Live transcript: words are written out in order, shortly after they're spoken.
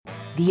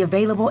The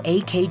available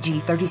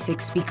AKG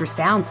 36-speaker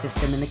sound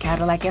system in the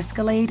Cadillac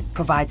Escalade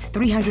provides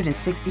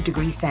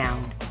 360-degree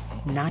sound,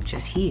 not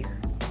just here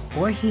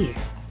or here,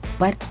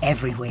 but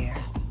everywhere.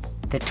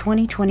 The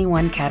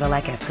 2021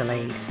 Cadillac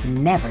Escalade.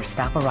 Never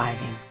stop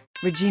arriving.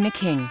 Regina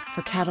King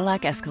for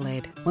Cadillac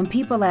Escalade. When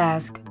people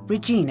ask,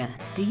 Regina,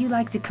 do you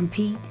like to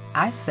compete?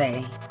 I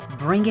say,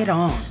 bring it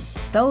on.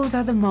 Those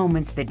are the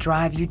moments that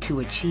drive you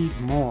to achieve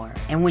more.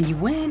 And when you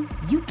win,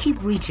 you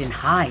keep reaching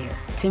higher.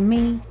 To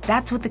me,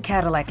 that's what the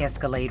Cadillac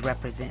Escalade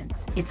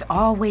represents. It's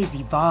always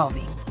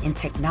evolving in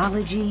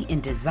technology, in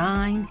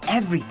design,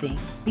 everything.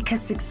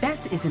 Because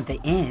success isn't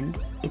the end,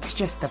 it's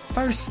just the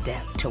first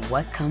step to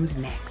what comes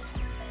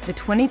next. The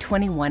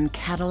 2021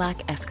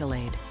 Cadillac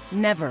Escalade.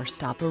 Never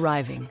stop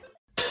arriving.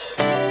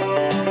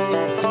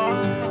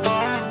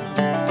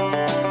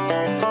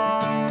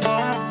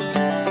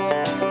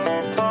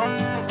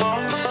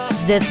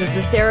 This is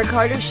the Sarah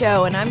Carter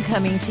Show, and I'm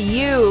coming to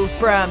you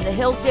from the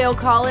Hillsdale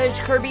College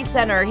Kirby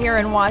Center here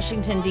in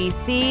Washington,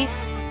 D.C.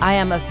 I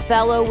am a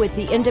fellow with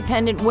the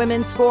Independent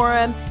Women's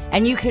Forum,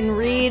 and you can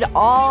read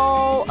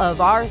all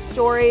of our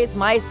stories,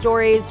 my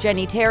stories,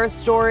 Jenny Terra's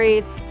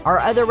stories, our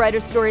other writer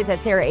stories at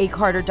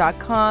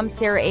sarahacarter.com,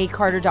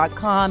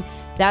 sarahacarter.com.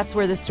 That's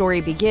where the story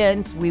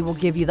begins. We will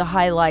give you the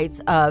highlights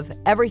of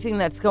everything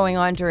that's going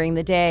on during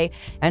the day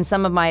and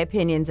some of my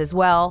opinions as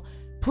well.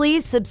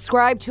 Please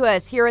subscribe to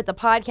us here at the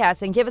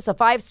podcast and give us a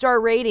 5-star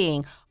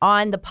rating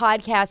on the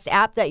podcast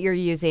app that you're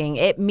using.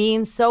 It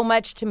means so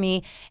much to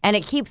me, and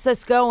it keeps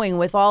us going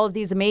with all of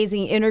these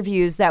amazing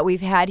interviews that we've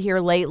had here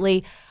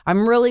lately.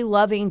 I'm really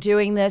loving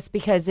doing this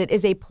because it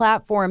is a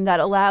platform that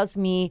allows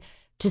me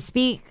to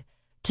speak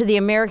to the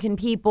American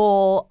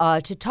people,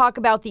 to talk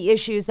about the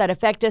issues that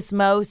affect us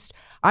most.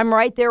 I'm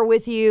right there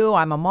with you.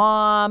 I'm a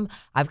mom.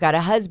 I've got a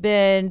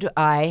husband.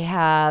 I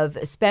have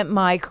spent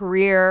my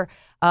career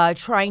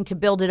trying to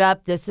build it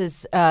up. This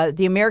is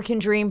the American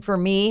dream for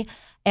me.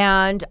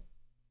 And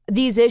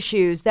these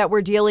issues that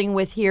we're dealing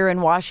with here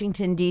in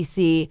Washington,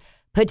 D.C.,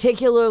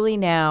 particularly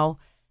now,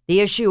 the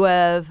issue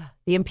of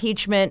the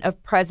impeachment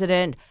of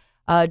President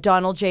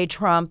Donald J.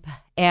 Trump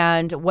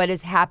and what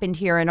has happened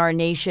here in our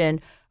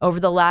nation over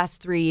the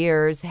last 3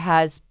 years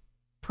has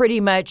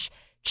pretty much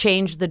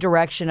changed the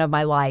direction of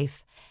my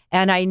life.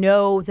 And I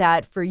know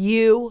that for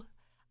you,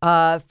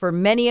 for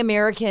many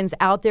Americans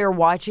out there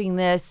watching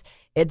this,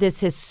 at this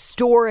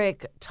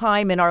historic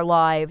time in our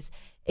lives,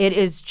 it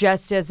is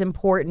just as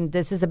important.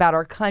 This is about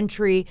our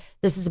country.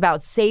 This is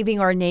about saving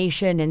our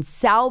nation and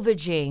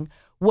salvaging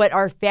what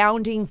our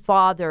founding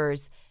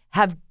fathers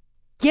have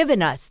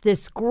given us,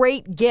 this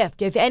great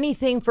gift. If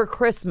anything, for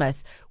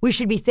Christmas, we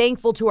should be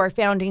thankful to our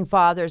founding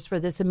fathers for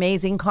this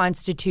amazing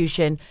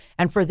Constitution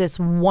and for this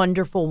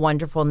wonderful,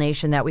 wonderful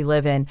nation that we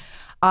live in.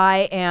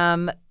 I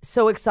am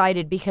so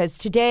excited because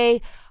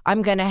today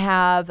I'm going to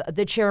have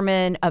the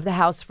chairman of the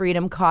House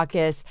Freedom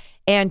Caucus,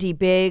 Andy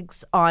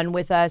Biggs, on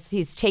with us.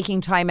 He's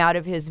taking time out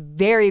of his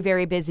very,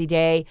 very busy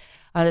day.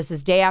 This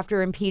is day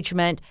after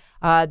impeachment.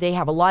 They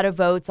have a lot of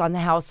votes on the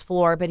House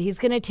floor, but he's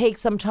going to take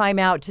some time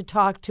out to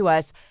talk to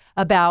us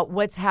about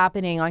what's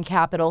happening on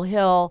Capitol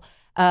Hill,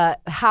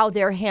 how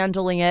they're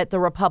handling it, the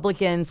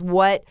Republicans,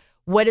 what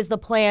is the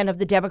plan of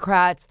the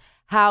Democrats,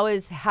 how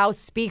is House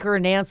Speaker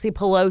Nancy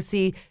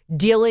Pelosi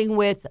dealing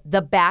with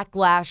the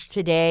backlash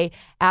today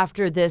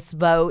after this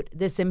vote,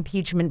 this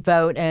impeachment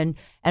vote, and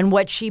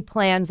what she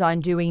plans on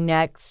doing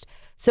next.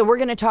 So we're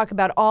going to talk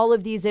about all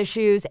of these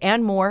issues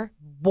and more.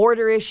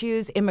 Border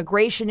issues,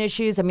 immigration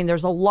issues. I mean,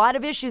 there's a lot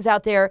of issues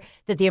out there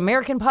that the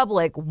American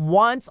public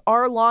wants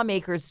our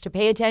lawmakers to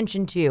pay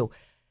attention to.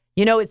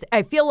 You know,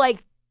 I feel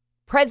like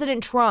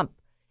President Trump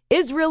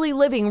is really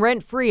living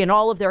rent-free in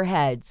all of their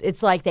heads.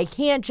 It's like they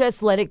can't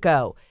just let it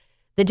go.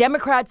 The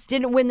Democrats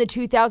didn't win the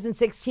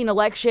 2016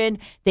 election.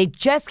 They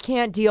just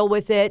can't deal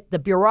with it. The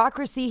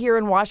bureaucracy here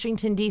in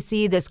Washington,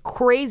 D.C., this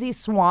crazy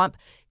swamp,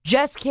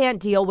 just can't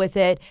deal with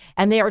it.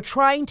 And they are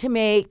trying to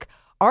make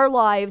our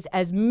lives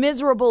as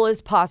miserable as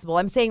possible.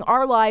 I'm saying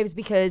our lives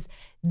because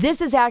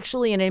this is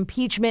actually an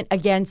impeachment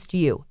against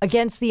you,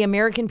 against the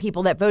American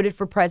people that voted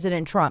for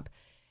President Trump,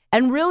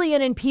 and really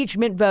an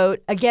impeachment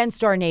vote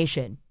against our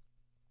nation.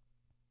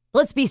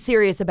 Let's be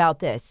serious about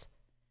this.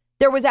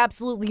 There was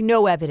absolutely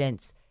no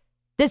evidence.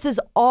 This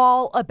is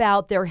all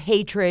about their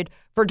hatred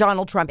for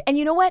Donald Trump. And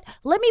you know what?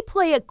 Let me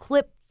play a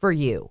clip for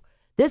you.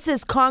 This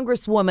is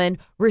Congresswoman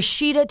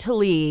Rashida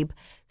Tlaib,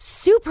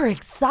 super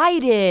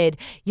excited,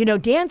 you know,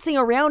 dancing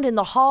around in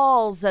the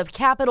halls of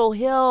Capitol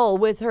Hill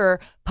with her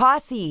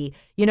posse,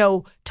 you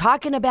know,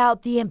 talking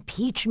about the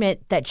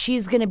impeachment that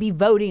she's going to be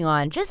voting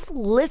on. Just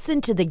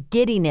listen to the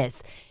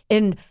giddiness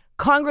in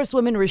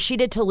Congresswoman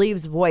Rashida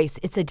Tlaib's voice.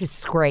 It's a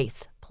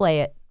disgrace.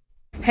 Play it.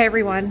 Hey,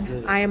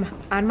 everyone. I am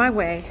on my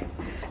way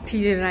to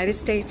the United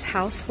States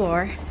House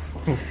floor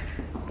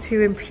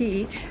to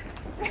impeach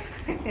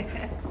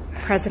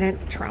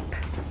President Trump.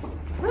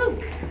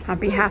 On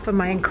behalf of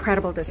my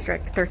incredible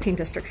district, 13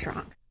 districts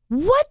strong.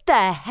 What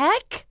the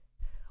heck?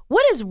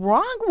 What is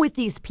wrong with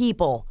these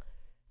people?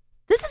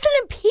 This is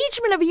an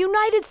impeachment of a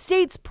United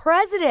States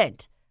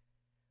president.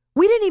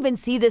 We didn't even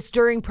see this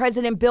during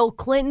President Bill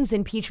Clinton's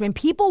impeachment.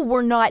 People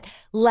were not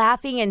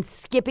laughing and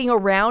skipping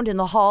around in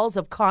the halls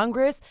of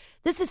Congress.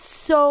 This is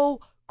so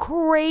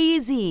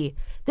crazy.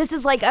 This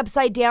is like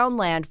upside down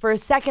land. For a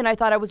second, I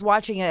thought I was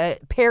watching a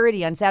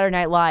parody on Saturday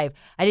Night Live.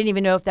 I didn't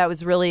even know if that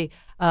was really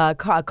a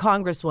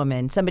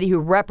congresswoman, somebody who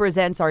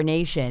represents our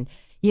nation.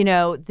 You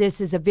know,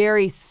 this is a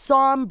very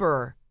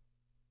somber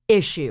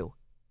issue.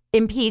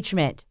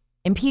 Impeachment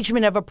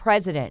of a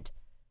president.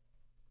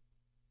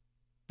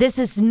 This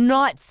is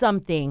not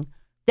something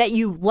that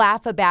you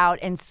laugh about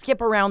and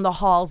skip around the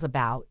halls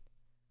about.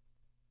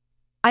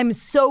 I'm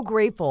so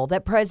grateful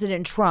that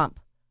President Trump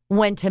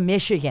went to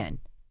Michigan.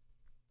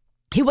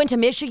 He went to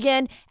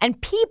Michigan,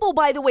 and people,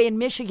 by the way, in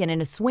Michigan,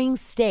 in a swing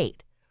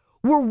state,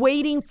 were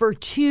waiting for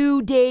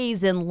 2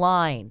 days in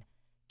line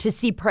to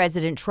see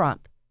President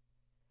Trump.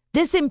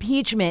 This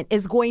impeachment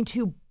is going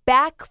to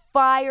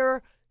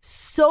backfire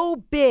so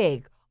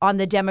big on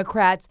the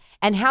Democrats,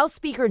 and House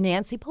Speaker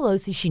Nancy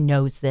Pelosi, she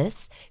knows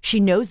this. She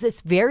knows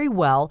this very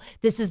well.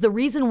 This is the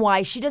reason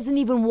why she doesn't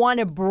even want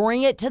to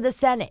bring it to the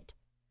Senate.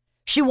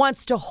 She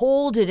wants to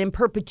hold it in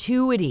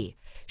perpetuity.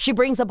 She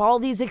brings up all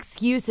these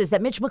excuses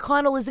that Mitch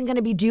McConnell isn't going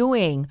to be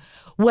doing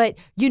what,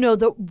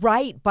 the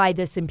right by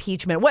this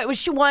impeachment. What was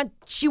she want?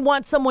 She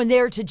wants someone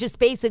there to just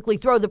basically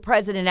throw the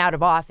president out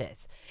of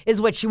office is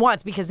what she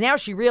wants, because now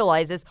she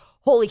realizes,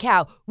 holy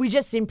cow, we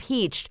just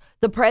impeached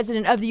the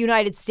president of the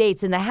United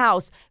States in the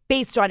House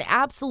based on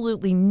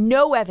absolutely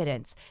no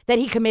evidence that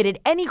he committed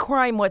any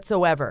crime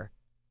whatsoever.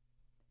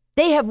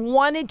 They have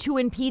wanted to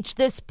impeach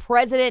this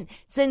president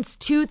since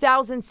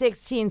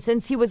 2016,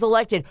 since he was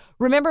elected.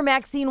 Remember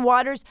Maxine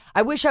Waters?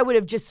 I wish I would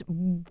have just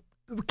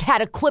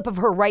had a clip of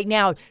her right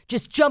now,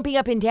 just jumping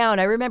up and down.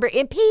 I remember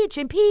impeach,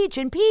 impeach,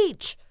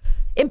 impeach,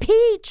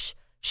 impeach.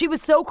 She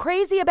was so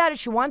crazy about it.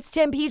 She wants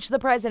to impeach the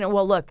president.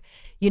 Well, look,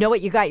 you know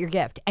what? You got your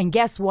gift. And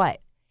guess what?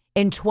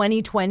 In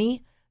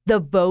 2020, the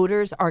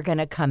voters are going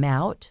to come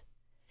out.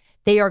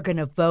 They are going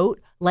to vote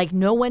like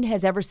no one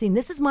has ever seen.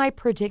 This is my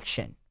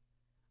prediction.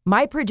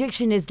 My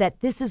prediction is that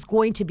this is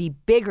going to be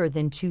bigger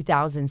than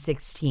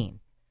 2016.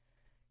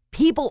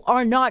 People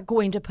are not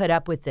going to put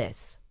up with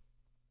this.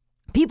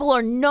 People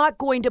are not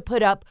going to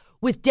put up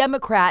with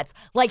Democrats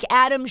like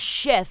Adam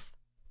Schiff,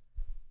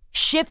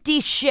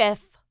 Shifty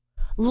Schiff,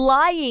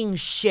 Lying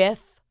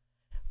Schiff.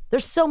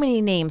 There's so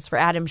many names for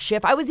Adam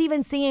Schiff. I was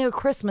even singing a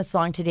Christmas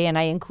song today, and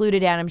I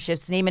included Adam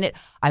Schiff's name in it.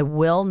 I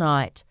will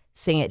not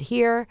sing it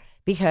here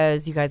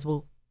because you guys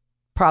will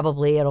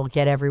probably, it'll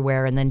get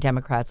everywhere, and then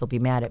Democrats will be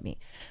mad at me.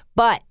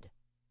 But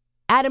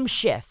Adam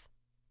Schiff,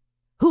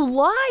 who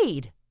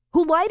lied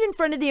in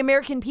front of the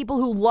American people,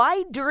 who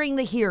lied during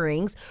the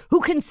hearings, who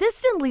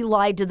consistently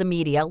lied to the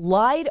media,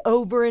 lied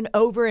over and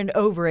over and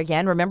over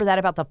again. Remember that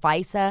about the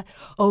FISA?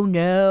 Oh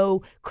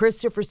no,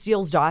 Christopher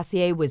Steele's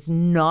dossier was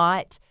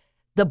not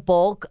the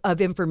bulk of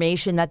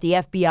information that the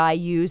FBI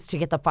used to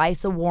get the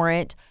FISA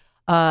warrant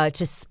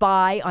to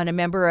spy on a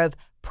member of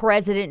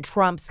President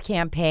Trump's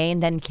campaign,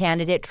 then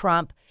candidate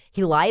Trump.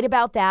 He lied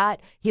about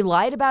that. He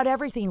lied about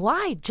everything.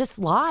 Just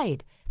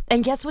lied.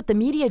 And guess what? The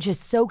media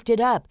just soaked it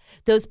up.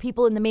 Those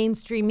people in the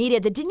mainstream media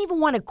that didn't even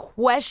want to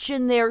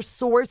question their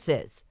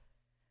sources,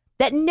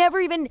 they've never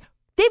even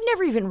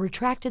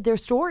retracted their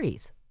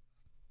stories.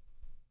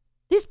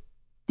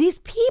 These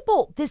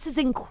people, this is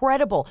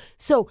incredible.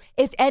 So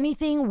if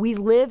anything, we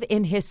live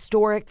in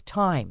historic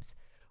times.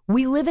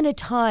 We live in a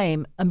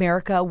time,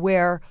 America,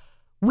 where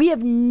we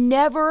have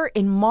never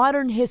in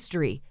modern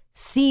history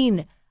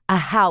seen a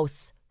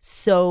house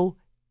so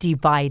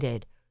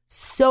divided.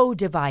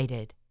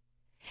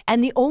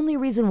 And the only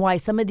reason why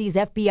some of these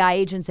FBI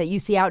agents that you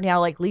see out now,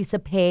 like Lisa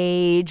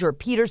Page or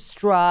Peter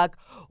Strzok,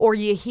 or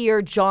you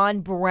hear John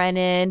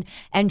Brennan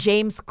and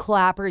James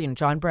Clapper,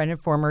 John Brennan,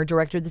 former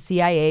director of the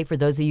CIA, for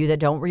those of you that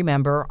don't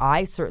remember,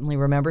 I certainly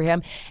remember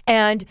him.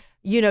 And,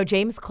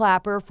 James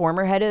Clapper,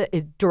 former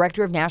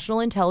director of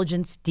national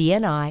intelligence,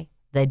 DNI,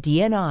 the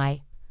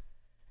DNI.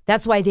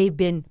 That's why they've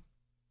been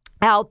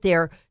out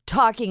there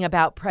talking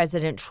about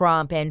President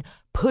Trump and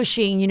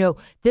pushing,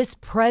 this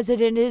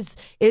president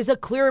is a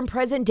clear and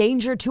present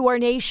danger to our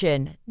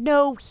nation.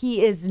 No,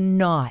 he is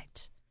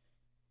not.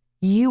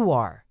 You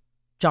are,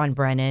 John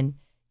Brennan.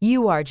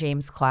 You are,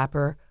 James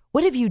Clapper.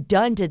 What have you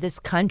done to this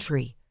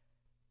country?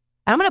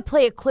 And I'm going to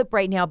play a clip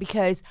right now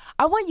because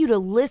I want you to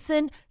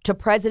listen to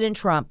President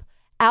Trump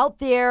out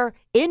there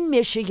in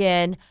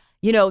Michigan.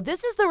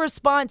 This is the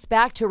response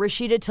back to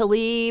Rashida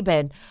Tlaib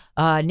and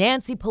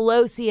Nancy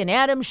Pelosi and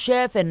Adam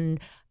Schiff and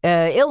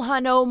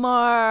Ilhan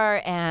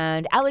Omar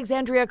and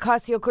Alexandria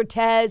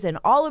Ocasio-Cortez and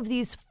all of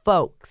these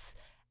folks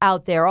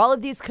out there, all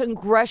of these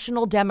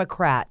congressional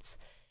Democrats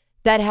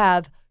that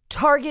have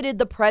targeted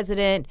the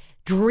president,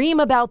 dream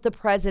about the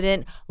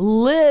president,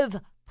 live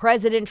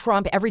President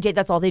Trump every day.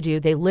 That's all they do.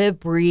 They live,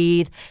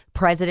 breathe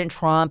President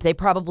Trump. They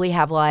probably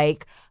have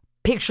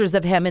pictures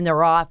of him in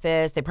their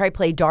office. They probably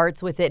play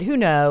darts with it. Who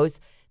knows?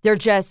 They're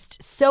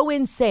just so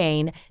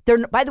insane.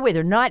 By the way,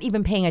 they're not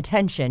even paying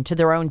attention to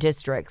their own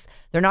districts.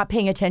 They're not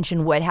paying attention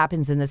to what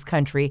happens in this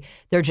country.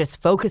 They're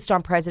just focused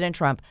on President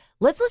Trump.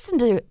 Let's listen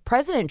to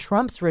President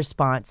Trump's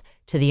response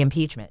to the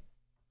impeachment.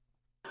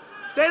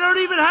 They don't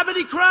even have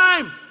any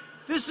crime.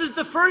 This is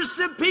the first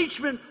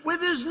impeachment where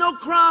there's no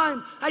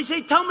crime. I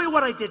say, tell me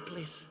what I did,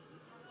 please.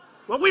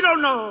 Well, we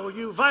don't know.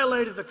 You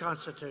violated the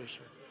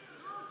Constitution.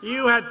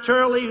 You had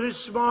Turley, who's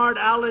smart,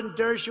 Alan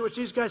Dershowitz,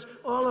 these guys,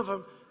 all of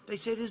them. They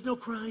say there's no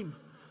crime.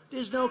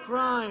 There's no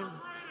crime,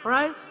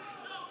 right?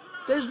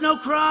 There's no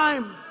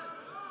crime.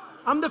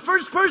 I'm the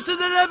first person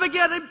to ever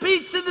get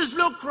impeached and there's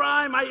no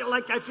crime.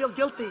 I feel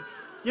guilty.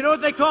 You know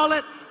what they call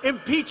it?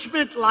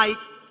 Impeachment light.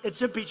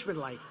 It's impeachment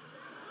light.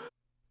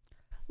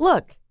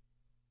 Look,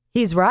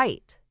 he's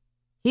right.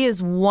 He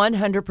is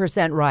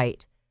 100%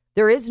 right.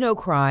 There is no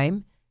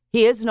crime.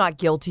 He is not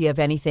guilty of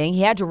anything.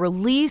 He had to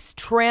release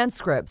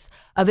transcripts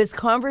of his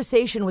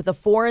conversation with a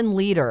foreign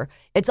leader.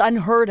 It's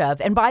unheard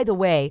of. And by the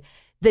way,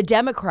 the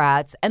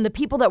Democrats and the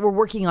people that were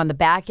working on the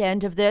back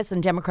end of this,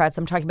 and Democrats,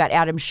 I'm talking about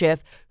Adam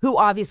Schiff, who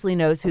obviously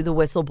knows who the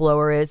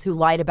whistleblower is, who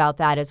lied about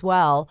that as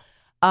well.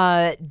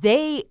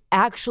 They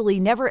actually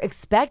never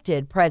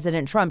expected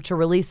President Trump to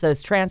release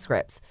those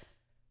transcripts.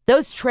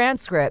 Those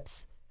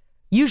transcripts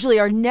usually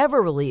are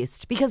never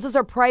released because those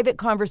are private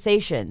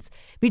conversations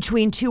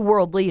between two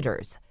world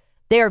leaders.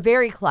 They are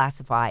very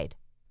classified.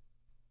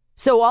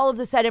 So all of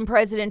a sudden,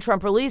 President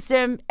Trump released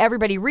him.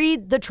 Everybody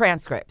read the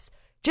transcripts.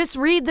 Just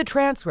read the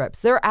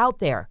transcripts. They're out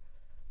there.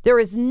 There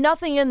is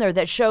nothing in there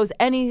that shows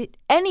any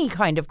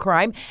kind of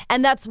crime.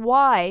 And that's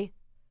why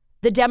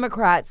the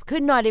Democrats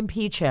could not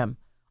impeach him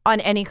on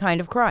any kind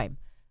of crime.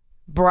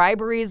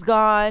 Bribery's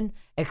gone.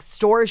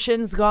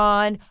 Extortion's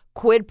gone.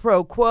 Quid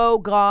pro quo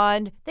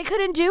gone. They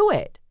couldn't do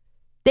it.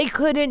 They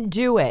couldn't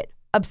do it.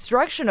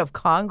 Obstruction of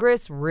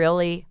Congress,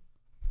 really?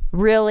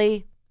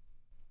 Really?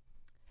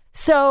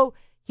 So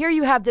here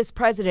you have this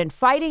president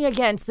fighting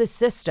against the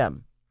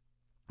system,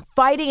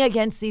 fighting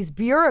against these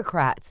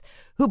bureaucrats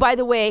who, by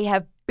the way,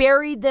 have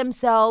buried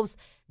themselves,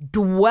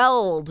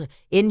 dwelled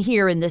in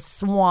here in this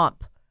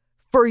swamp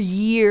for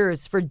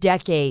years, for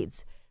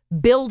decades,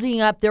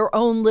 building up their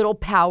own little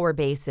power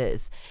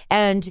bases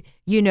and,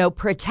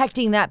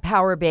 protecting that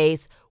power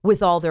base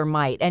with all their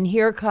might. And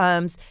here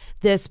comes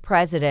this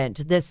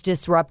president, this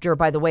disruptor.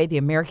 By the way, the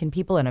American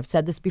people, and I've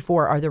said this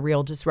before, are the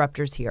real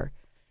disruptors here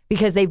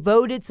because they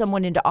voted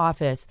someone into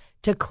office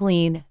to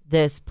clean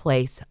this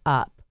place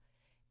up.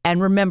 And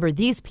remember,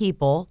 these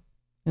people,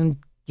 and,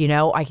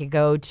 I could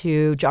go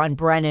to John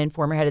Brennan,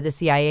 former head of the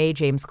CIA,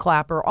 James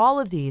Clapper,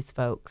 all of these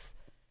folks.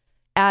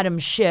 Adam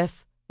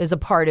Schiff is a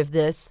part of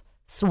this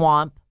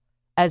swamp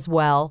as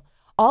well.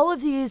 All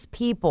of these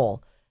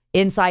people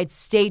inside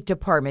State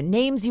Department,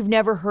 names you've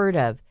never heard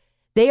of,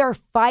 they are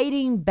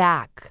fighting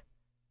back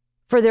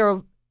for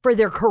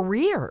their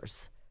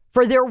careers,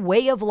 for their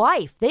way of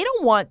life. They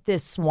don't want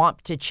this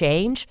swamp to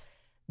change.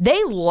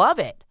 They love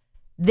it.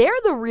 They're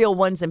the real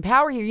ones in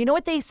power here. You know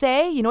what they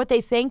say? You know what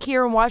they think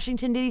here in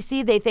Washington,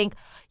 D.C.? They think,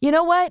 you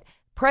know what?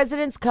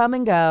 Presidents come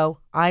and go.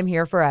 I'm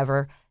here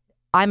forever.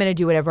 I'm going to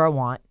do whatever I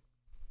want.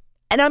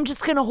 And I'm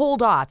just going to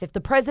hold off. If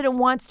the president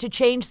wants to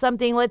change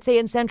something, let's say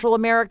in Central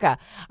America,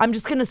 I'm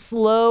just going to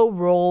slow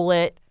roll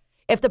it.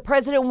 If the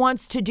president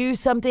wants to do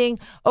something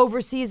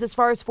overseas as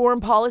far as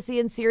foreign policy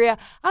in Syria,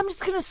 I'm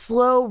just going to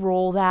slow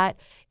roll that.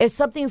 If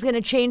something's going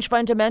to change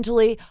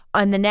fundamentally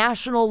on the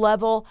national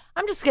level,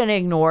 I'm just going to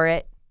ignore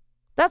it.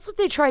 That's what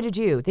they try to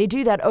do. They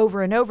do that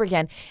over and over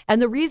again.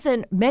 And the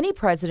reason many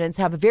presidents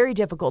have a very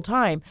difficult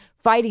time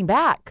fighting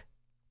back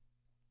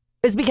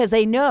is because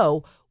they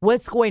know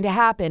what's going to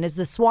happen is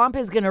the swamp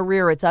is going to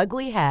rear its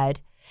ugly head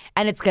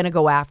and it's going to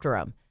go after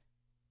him.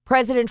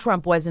 President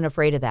Trump wasn't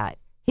afraid of that.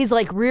 He's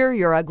like, rear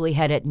your ugly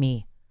head at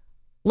me.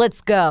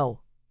 Let's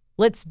go.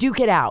 Let's duke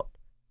it out.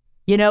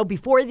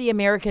 Before the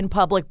American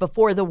public,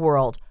 before the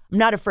world. I'm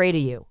not afraid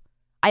of you.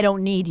 I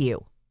don't need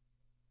you.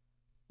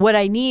 What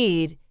I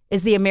need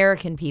is the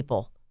American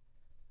people.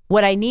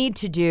 What I need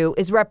to do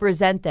is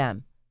represent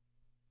them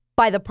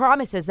by the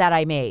promises that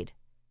I made.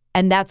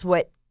 And that's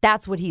what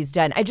he's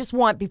done. I just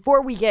want,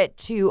 before we get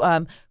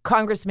to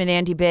Congressman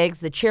Andy Biggs,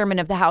 the chairman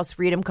of the House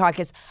Freedom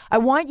Caucus, I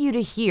want you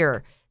to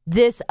hear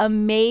this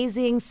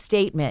amazing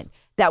statement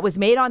that was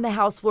made on the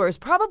House floor. It's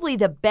probably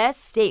the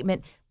best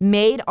statement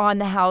made on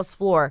the House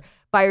floor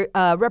by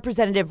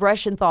Representative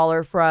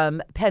Reschenthaler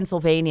from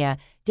Pennsylvania.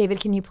 David,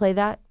 can you play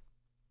that?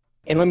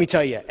 And let me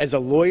tell you, as a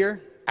lawyer,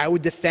 I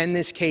would defend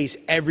this case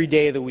every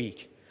day of the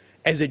week.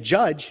 As a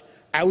judge,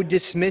 I would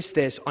dismiss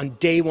this on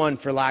day one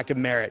for lack of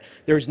merit.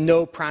 There's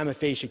no prima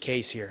facie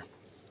case here.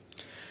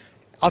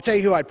 I'll tell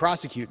you who I'd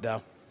prosecute,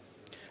 though.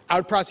 I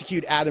would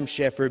prosecute Adam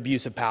Schiff for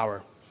abuse of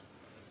power.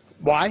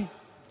 Why?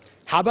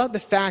 How about the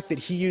fact that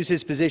he used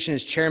his position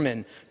as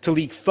chairman to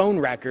leak phone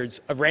records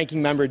of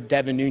ranking member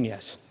Devin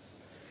Nunes?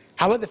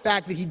 How about the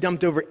fact that he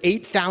dumped over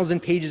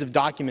 8,000 pages of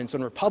documents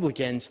on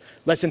Republicans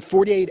less than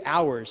 48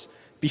 hours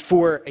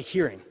before a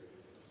hearing?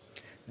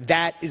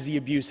 That is the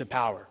abuse of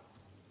power.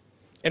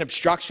 And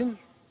obstruction?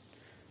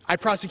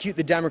 I'd prosecute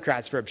the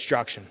Democrats for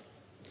obstruction.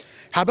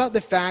 How about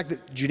the fact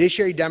that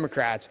Judiciary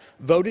Democrats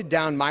voted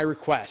down my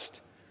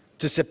request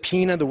to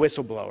subpoena the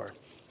whistleblower?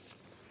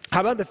 How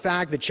about the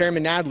fact that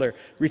Chairman Nadler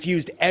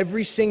refused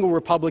every single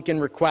Republican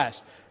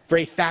request for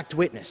a fact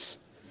witness?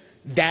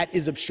 That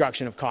is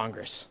obstruction of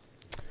Congress.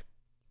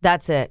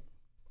 That's it.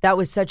 That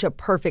was such a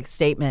perfect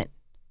statement.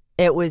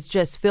 It was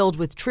just filled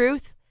with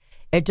truth.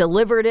 It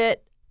delivered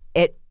it.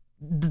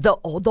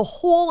 The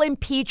whole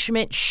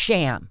impeachment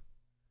sham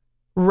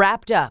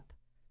wrapped up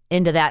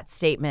into that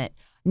statement.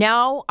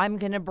 Now I'm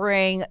going to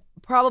bring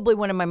probably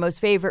one of my most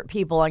favorite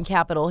people on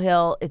Capitol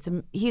Hill.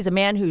 He's a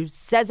man who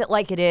says it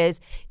like it is,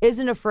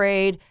 isn't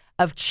afraid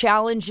of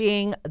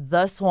challenging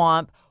the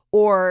swamp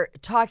or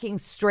talking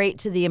straight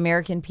to the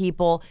American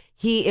people.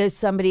 He is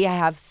somebody I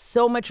have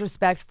so much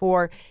respect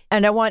for,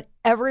 and I want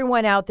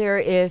everyone out there,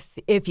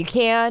 if you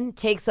can,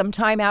 take some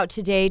time out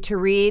today to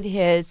read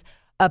his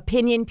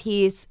opinion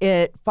piece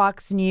at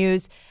Fox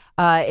News.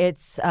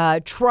 It's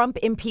Trump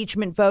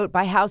impeachment vote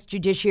by House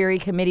Judiciary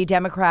Committee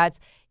Democrats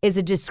is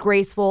a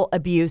disgraceful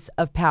abuse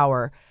of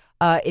power.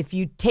 If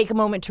you take a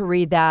moment to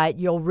read that,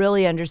 you'll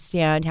really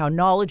understand how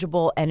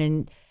knowledgeable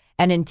and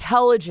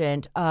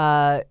intelligent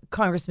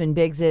Congressman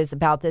Biggs is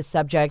about this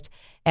subject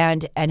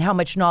and how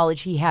much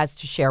knowledge he has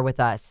to share with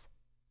us.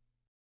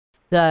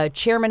 The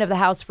chairman of the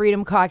House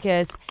Freedom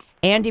Caucus,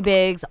 Andy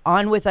Biggs,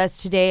 on with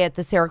us today at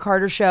the Sarah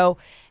Carter Show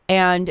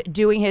and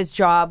doing his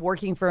job,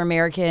 working for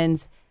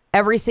Americans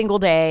every single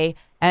day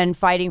and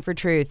fighting for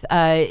truth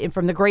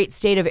from the great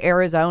state of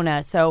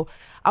Arizona. So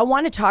I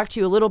want to talk to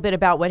you a little bit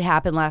about what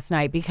happened last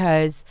night,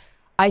 because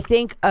I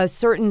think a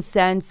certain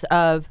sense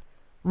of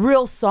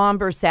real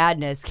somber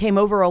sadness came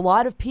over a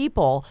lot of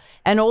people.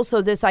 And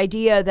also this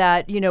idea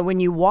that, when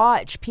you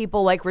watch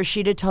people like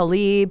Rashida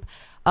Tlaib,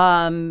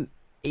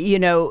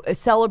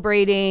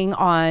 celebrating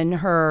on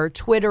her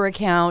Twitter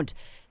account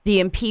the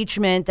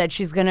impeachment, that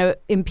she's going to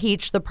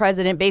impeach the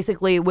president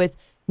basically with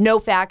no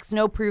facts,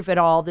 no proof at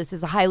all. This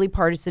is a highly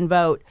partisan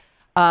vote.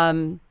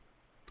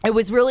 It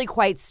was really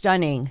quite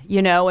stunning,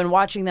 and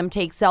watching them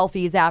take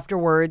selfies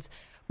afterwards.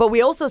 But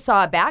we also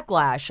saw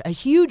a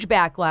huge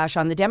backlash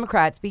on the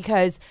Democrats,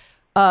 because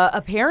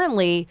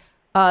apparently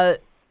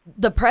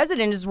the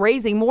president is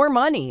raising more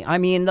money. I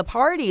mean, the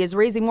party is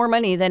raising more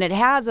money than it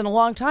has in a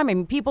long time. I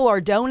mean, people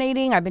are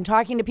donating. I've been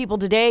talking to people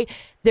today.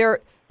 They're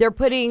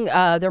putting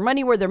their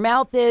money where their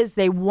mouth is.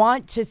 They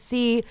want to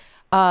see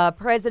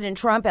President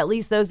Trump, at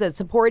least those that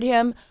support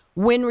him,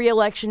 win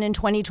re-election in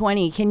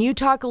 2020. Can you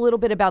talk a little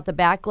bit about the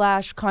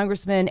backlash,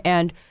 Congressman,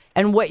 and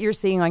what you're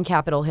seeing on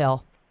Capitol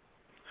Hill?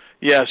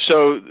 Yeah,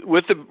 so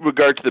with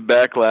regard to the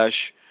backlash,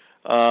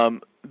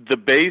 the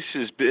base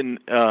has been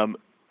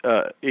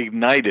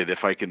ignited,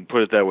 if I can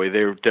put it that way.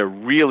 They're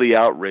really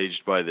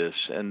outraged by this,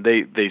 and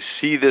they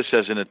see this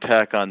as an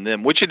attack on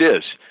them, which it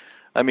is.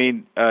 I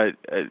mean,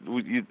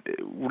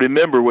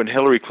 remember when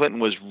Hillary Clinton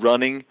was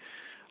running,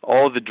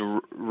 all the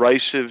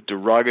derisive,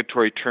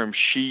 derogatory terms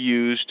she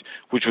used,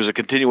 which was a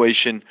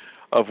continuation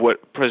of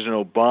what President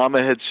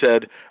Obama had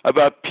said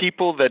about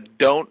people that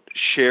don't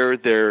share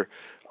their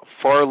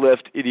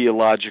far-left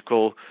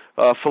ideological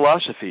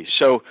philosophy.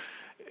 So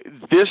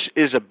this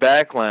is a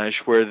backlash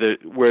where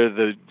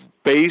the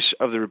base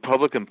of the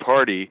Republican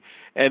Party,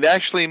 and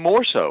actually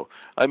more so,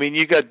 I mean,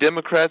 you got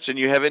Democrats and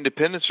you have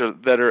independents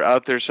that are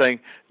out there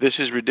saying this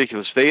is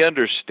ridiculous. They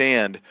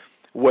understand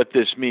what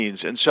this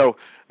means. And so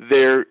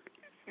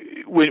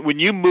when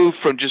you move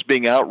from just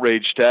being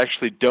outraged to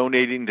actually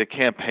donating to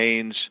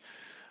campaigns,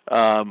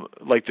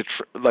 like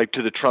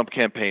to the Trump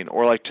campaign,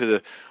 or like to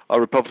the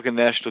Republican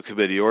National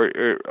Committee, or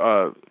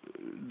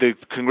the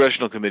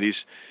congressional committees,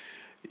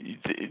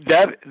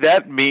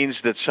 that means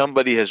that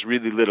somebody has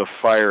really lit a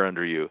fire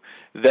under you.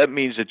 That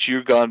means that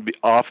you've gone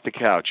off the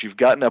couch. You've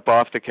gotten up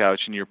off the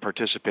couch and you're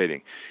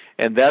participating,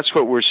 and that's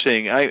what we're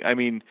seeing. I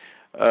mean,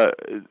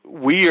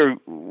 we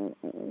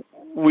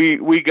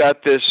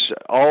got this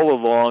all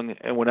along,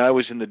 and when I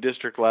was in the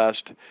district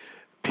last,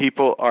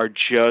 people are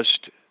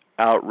just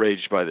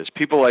outraged by this.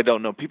 People I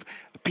don't know.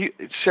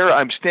 Sarah,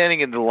 I'm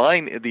standing in the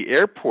line at the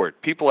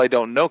airport. People I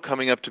don't know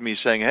coming up to me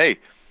saying, "Hey,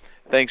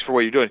 thanks for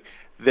what you're doing."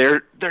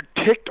 They're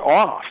ticked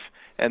off,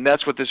 and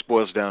that's what this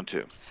boils down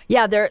to.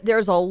 Yeah,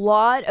 there's a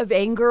lot of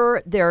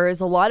anger. There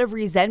is a lot of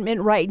resentment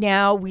right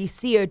now. We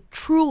see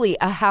truly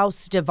a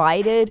House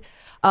divided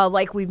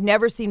like we've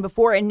never seen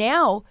before. And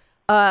now,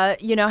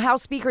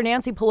 House Speaker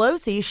Nancy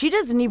Pelosi, she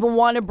doesn't even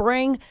want to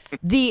bring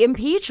the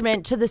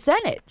impeachment to the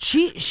Senate.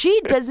 She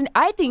doesn't.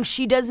 I think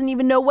she doesn't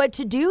even know what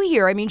to do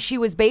here. I mean, she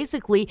was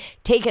basically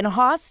taken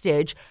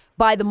hostage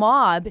by the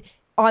mob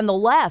on the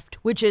left,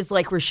 which is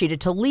like Rashida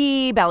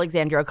Tlaib,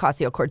 Alexandria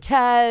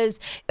Ocasio-Cortez,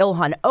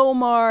 Ilhan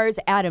Omar's,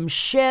 Adam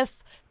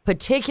Schiff,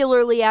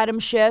 particularly Adam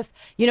Schiff.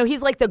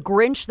 He's like the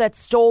Grinch that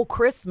stole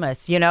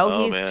Christmas. He's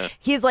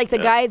like the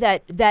guy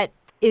that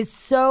is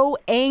so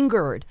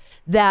angered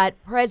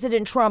that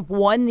President Trump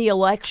won the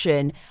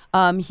election.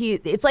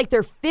 It's like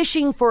they're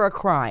fishing for a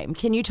crime.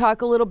 Can you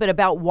talk a little bit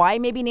about why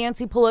maybe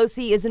Nancy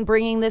Pelosi isn't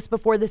bringing this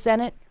before the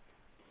Senate?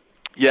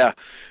 Yeah,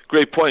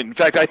 Great point. In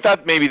fact, I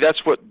thought maybe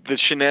that's what the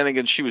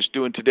shenanigans she was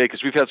doing today,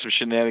 because we've had some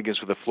shenanigans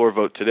with the floor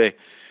vote today.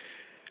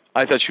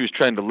 I thought she was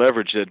trying to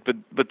leverage it,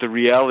 but the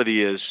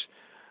reality is,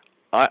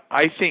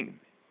 I think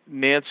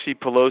Nancy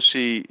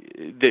Pelosi,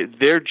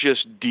 they're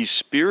just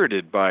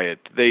dispirited by it.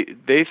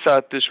 They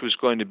thought this was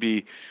going to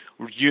be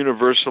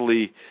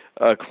universally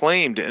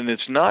acclaimed, and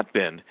it's not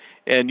been.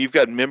 And you've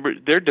got members;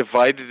 they're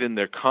divided in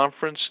their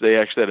conference. They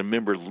actually had a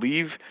member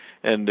leave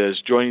and is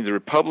joining the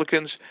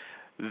Republicans.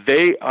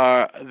 They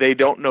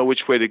don't know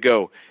which way to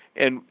go.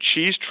 And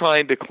she's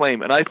trying to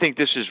claim, and I think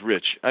this is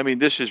rich. I mean,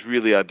 this is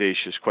really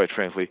audacious, quite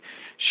frankly.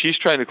 She's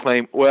trying to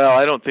claim, well,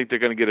 I don't think they're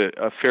going to get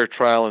a fair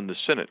trial in the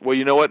Senate. Well,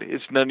 you know what?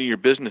 It's none of your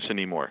business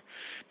anymore,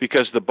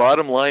 because the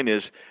bottom line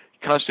is,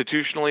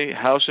 constitutionally,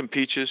 House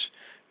impeaches.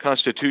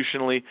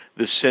 Constitutionally,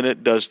 the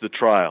Senate does the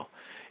trial.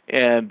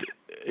 And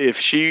if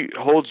she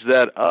holds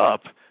that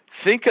up,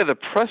 think of the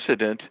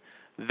precedent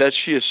that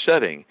she is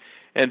setting.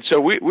 And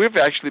so we've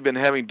actually been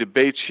having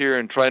debates here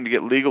and trying to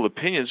get legal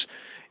opinions.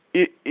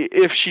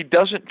 If she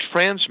doesn't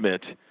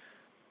transmit,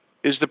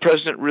 is the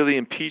president really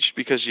impeached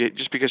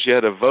just because you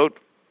had a vote?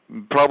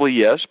 Probably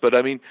yes, but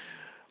I mean,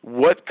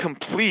 what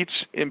completes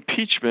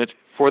impeachment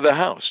for the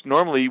House?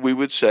 Normally, we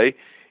would say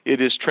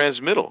it is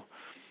transmittal.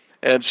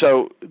 And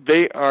so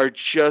they're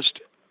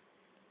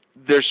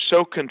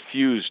so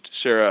confused,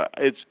 Sarah.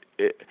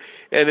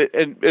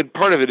 And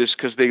part of it is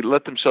because they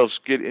let themselves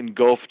get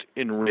engulfed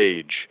in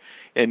rage.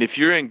 And if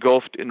you're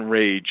engulfed in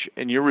rage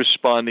and you're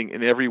responding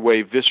in every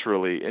way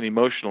viscerally and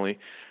emotionally,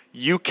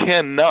 you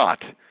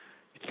cannot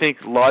think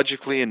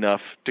logically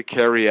enough to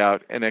carry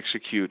out and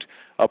execute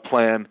a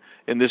plan,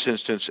 in this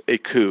instance, a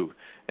coup.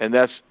 And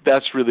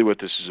that's really what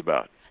this is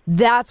about.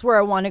 That's where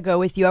I want to go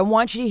with you. I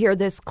want you to hear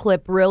this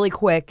clip really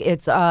quick.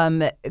 It's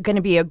going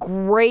to be a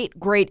great,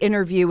 great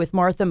interview with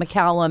Martha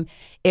McCallum.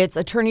 It's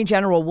Attorney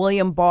General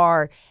William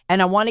Barr.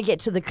 And I want to get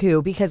to the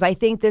coup because I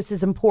think this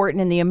is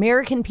important and the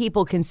American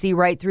people can see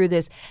right through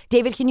this.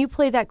 David, can you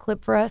play that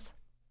clip for us?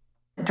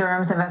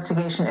 Durham's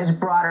investigation is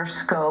broader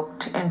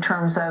scoped in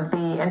terms of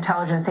the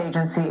intelligence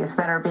agencies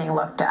that are being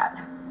looked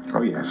at.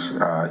 Oh, yes.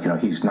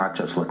 He's not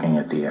just looking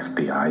at the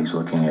FBI. He's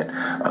looking at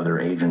other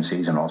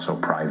agencies and also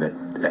private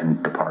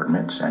and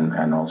departments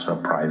and also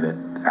private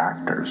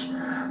actors.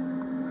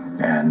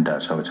 And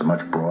so it's a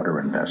much broader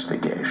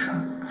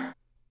investigation.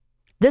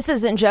 This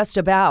isn't just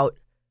about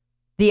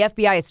the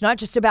FBI. It's not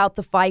just about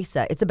the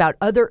FISA. It's about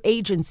other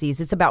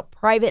agencies. It's about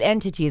private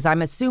entities.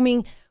 I'm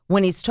assuming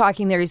when he's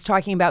talking there, he's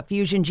talking about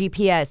Fusion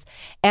GPS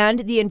and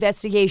the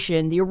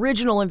investigation, the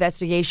original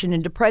investigation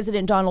into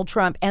President Donald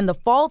Trump and the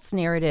false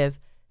narrative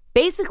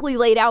basically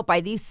laid out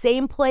by these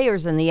same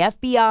players in the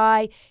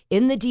FBI,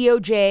 in the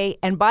DOJ,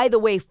 and by the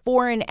way,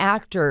 foreign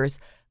actors,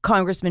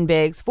 Congressman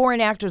Biggs, foreign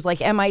actors like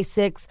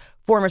MI6,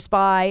 former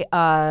spy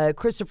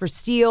Christopher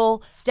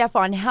Steele,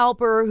 Stefan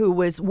Halper, who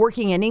was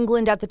working in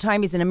England at the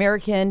time, he's an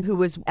American, who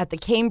was at the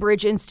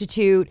Cambridge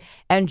Institute,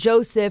 and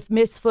Joseph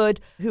Misfoot,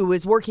 who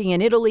was working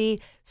in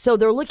Italy. So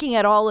they're looking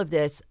at all of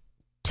this.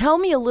 Tell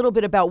me a little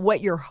bit about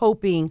what you're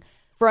hoping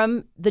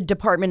from the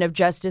Department of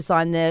Justice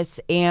on this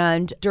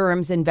and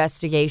Durham's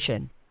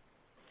investigation.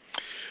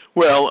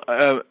 Well,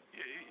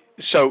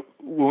 so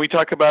when we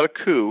talk about a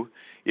coup,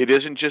 it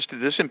isn't just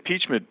this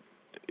impeachment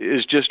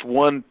is just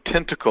one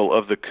tentacle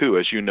of the coup,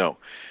 as you know.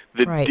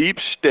 The right. Deep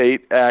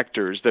state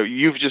actors that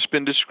you've just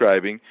been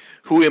describing,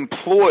 who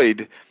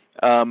employed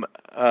and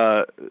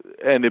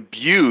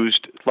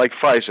abused, like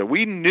FISA.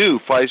 We knew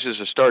FISA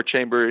is a star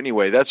chamber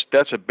anyway.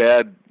 That's a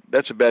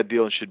bad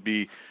deal and should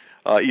be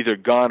either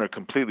gone or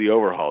completely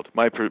overhauled.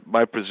 My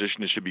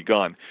position is it should be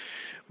gone.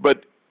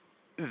 But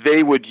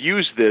they would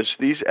use this.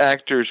 These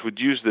actors would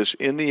use this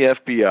in the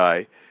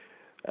FBI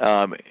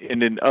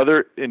and in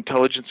other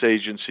intelligence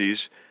agencies.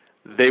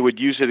 They would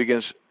use it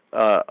against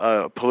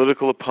a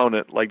political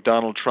opponent like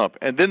Donald Trump,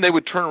 and then they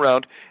would turn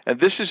around. And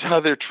this is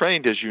how they're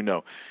trained, as you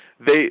know.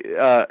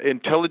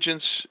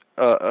 Intelligence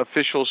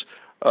officials.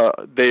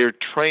 They are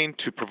trained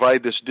to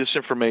provide this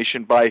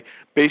disinformation by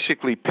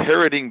basically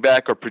parroting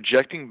back or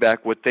projecting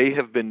back what they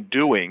have been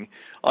doing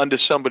onto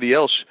somebody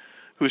else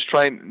who's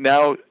trying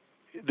now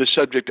the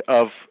subject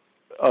of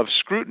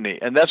scrutiny.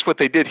 And that's what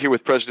they did here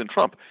with President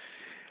Trump.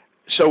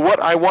 So what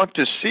I want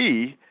to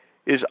see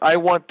is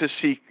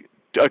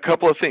a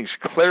couple of things,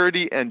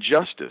 clarity and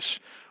justice.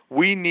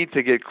 We need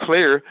to get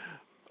clear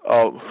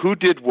who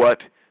did what,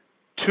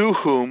 to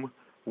whom,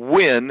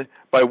 when,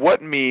 by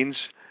what means,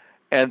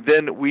 and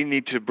then we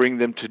need to bring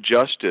them to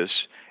justice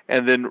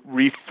and then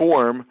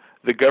reform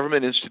the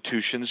government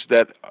institutions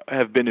that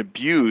have been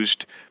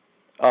abused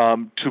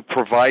to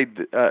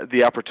provide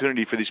the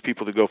opportunity for these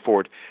people to go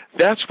forward.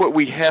 That's what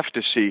we have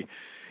to see.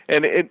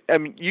 And I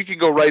mean, you can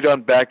go right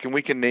on back, and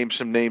we can name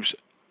some names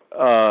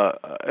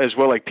as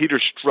well, like Peter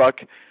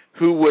Strzok,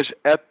 who was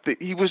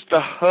he was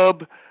the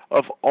hub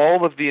of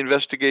all of the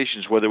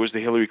investigations, whether it was the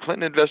Hillary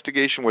Clinton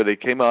investigation where they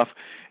came off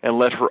and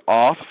let her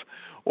off,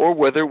 or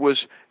whether it was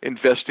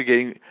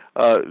investigating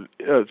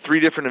 3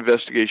 different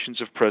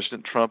investigations of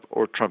President Trump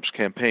or Trump's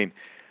campaign.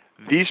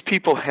 These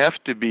people have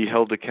to be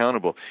held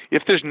accountable.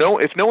 If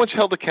no one's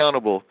held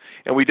accountable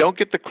and we don't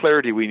get the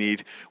clarity we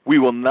need, we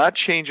will not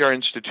change our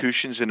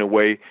institutions in a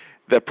way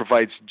that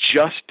provides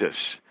justice.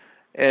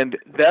 And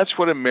that's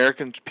what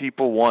American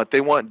people want.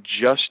 They want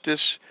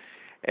justice,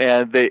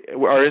 and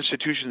our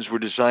institutions were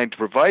designed to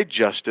provide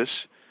justice.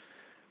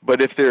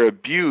 But if they're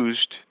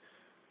abused,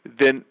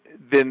 then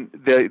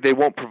they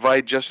won't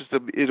provide justice.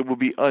 It will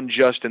be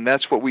unjust, and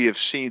that's what we have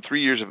seen: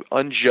 3 years of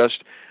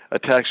unjust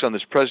attacks on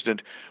this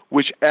president,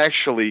 which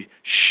actually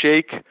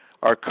shake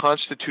our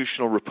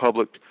constitutional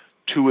republic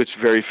to its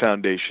very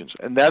foundations.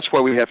 And that's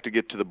why we have to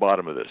get to the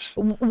bottom of this.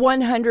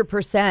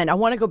 100%. I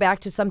want to go back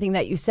to something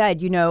that you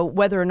said,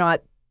 whether or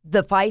not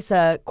the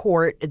FISA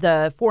court,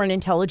 the Foreign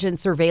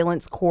Intelligence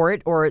Surveillance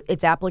Court, or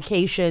its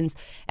applications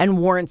and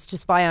warrants to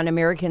spy on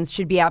Americans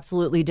should be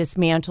absolutely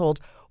dismantled,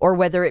 or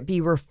whether it be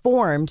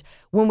reformed.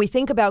 When we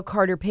think about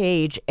Carter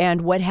Page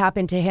and what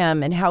happened to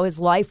him and how his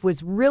life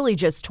was really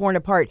just torn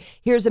apart,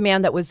 here's a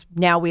man that was,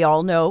 now we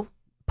all know,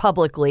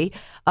 publicly,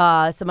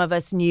 some of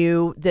us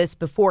knew this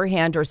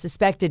beforehand or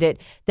suspected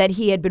it, that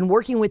he had been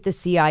working with the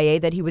CIA,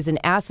 that he was an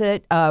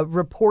asset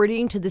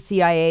reporting to the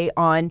CIA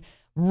on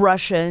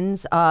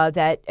Russians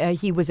that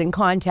he was in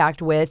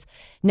contact with.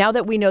 Now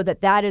that we know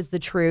that that is the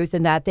truth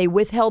and that they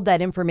withheld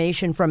that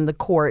information from the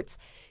courts,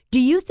 do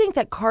you think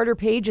that Carter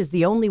Page is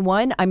the only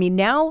one? I mean,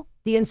 now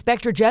the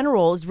Inspector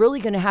General is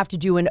really going to have to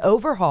do an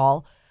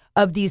overhaul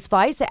of these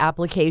FISA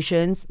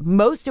applications,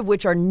 most of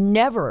which are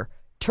never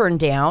turned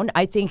down.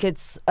 I think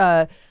it's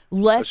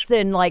less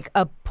than like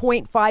a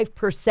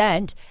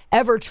 0.5%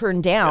 ever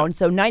turned down. Yeah.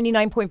 So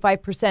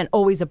 99.5%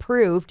 always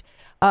approved.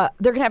 They're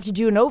going to have to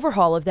do an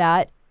overhaul of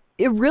that.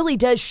 It really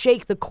does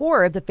shake the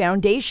core of the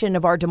foundation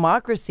of our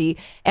democracy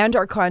and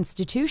our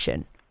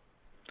Constitution.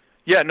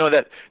 Yeah, no,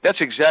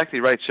 that's exactly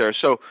right, Sarah.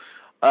 So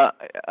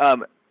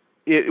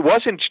it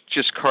wasn't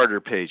just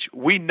Carter Page.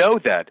 We know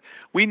that.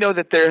 We know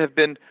that there have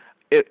been,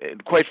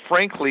 quite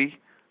frankly,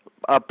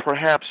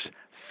 perhaps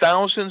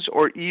thousands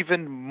or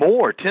even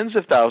more, tens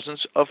of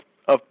thousands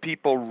of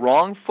people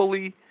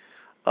wrongfully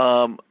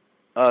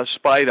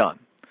spied on,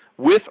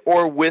 with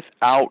or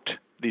without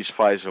these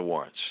FISA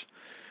warrants.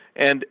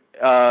 And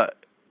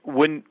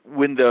when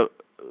the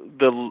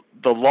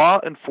law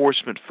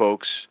enforcement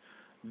folks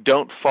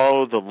don't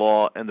follow the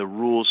law and the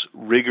rules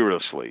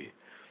rigorously,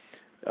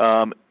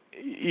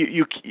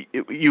 you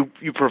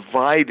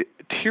provide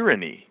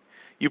tyranny.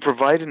 You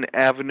provide an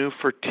avenue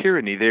for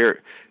tyranny.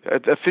 They're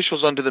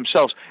officials unto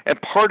themselves. And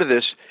part of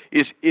this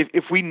is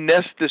if we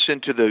nest this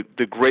into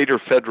the greater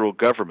federal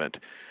government,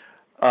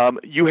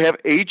 you have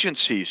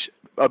agencies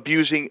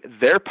abusing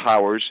their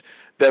powers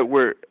that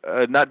were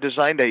not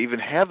designed to even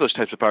have those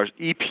types of powers.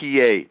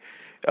 EPA,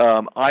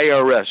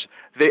 IRS,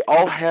 they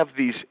all have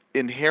these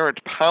inherent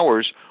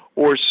powers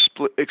or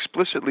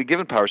explicitly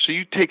given powers. So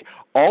you take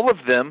all of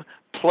them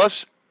plus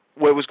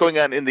what was going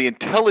on in the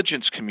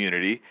intelligence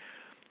community,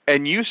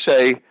 and you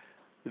say,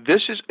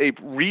 this is a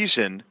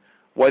reason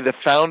why the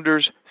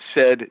founders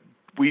said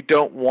we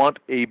don't want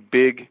a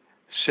big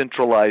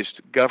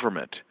centralized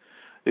government.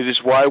 It is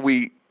why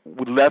we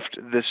left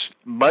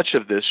much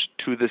of this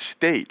to the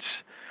states.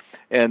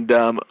 And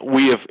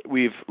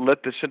we've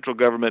let the central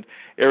government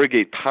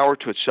arrogate power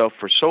to itself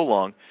for so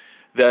long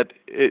that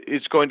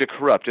it's going to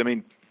corrupt. I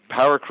mean,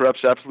 power corrupts,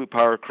 absolute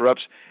power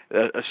corrupts.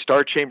 A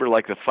star chamber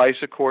like the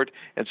FISA court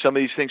and some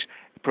of these things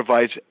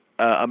provides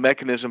a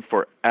mechanism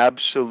for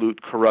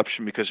absolute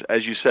corruption because,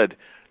 as you said,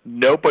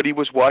 nobody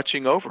was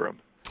watching over them.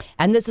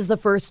 And this is the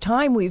first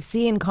time we've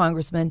seen,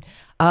 Congressman,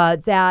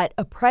 that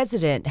a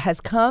president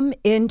has come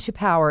into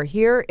power.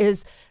 Here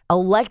is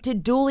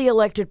duly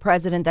elected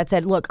president that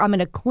said, look, I'm going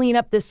to clean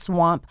up this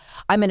swamp.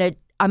 I'm going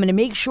to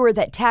make sure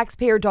that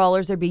taxpayer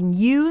dollars are being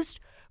used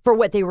for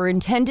what they were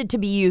intended to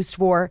be used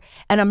for,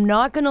 and I'm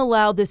not going to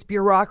allow this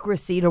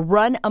bureaucracy to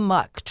run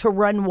amok, to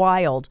run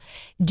wild.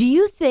 Do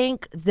you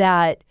think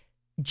that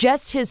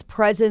just his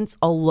presence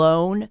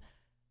alone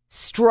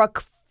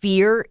struck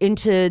fear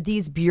into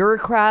these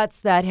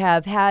bureaucrats that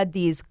have had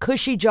these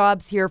cushy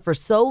jobs here for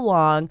so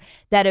long,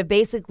 that have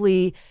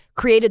basically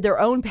created their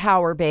own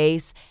power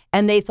base,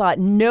 and they thought,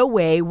 no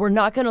way, we're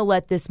not going to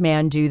let this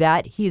man do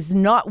that. He's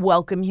not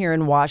welcome here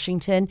in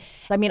Washington.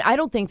 I mean, I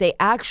don't think they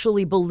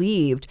actually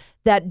believed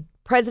that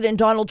President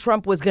Donald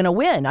Trump was going to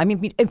win. I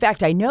mean, in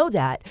fact, I know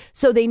that.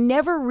 So they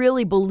never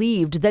really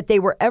believed that they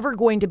were ever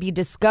going to be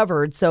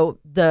discovered. So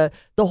the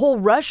whole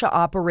Russia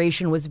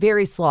operation was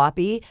very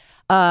sloppy.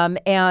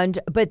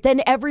 But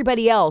then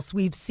everybody else,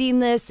 we've seen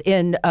this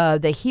in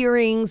the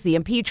hearings, the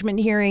impeachment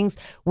hearings,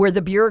 where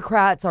the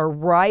bureaucrats are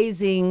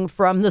rising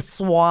from the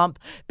swamp,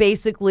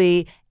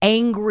 basically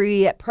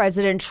angry at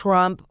President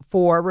Trump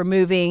for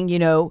removing,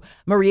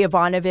 Maria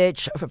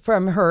Ivanovich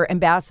from her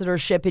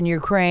ambassadorship in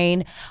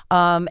Ukraine,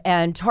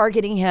 and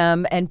targeting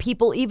him, and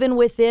people even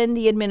within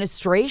the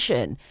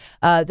administration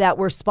that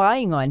were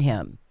spying on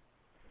him.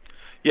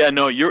 Yeah,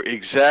 no, you're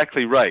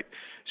exactly right.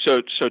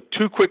 So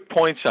 2 quick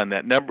points on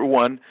that. Number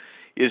one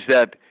is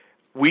that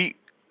we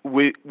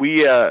we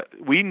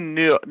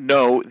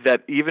know that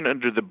even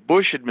under the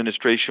Bush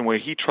administration, where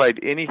he tried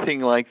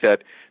anything like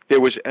that, there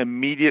was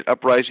immediate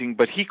uprising,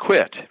 but he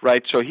quit,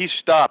 right? So he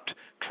stopped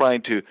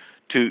trying to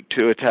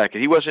attack it.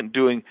 He wasn't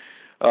doing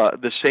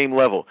the same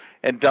level.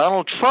 And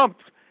Donald Trump,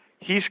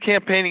 he's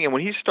campaigning, and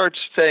when he starts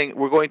saying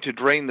we're going to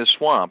drain the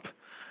swamp,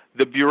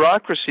 the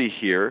bureaucracy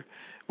here,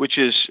 which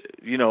is,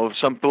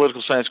 some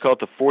political science call it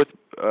the fourth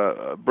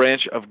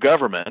branch of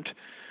government,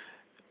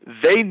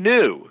 they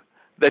knew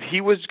that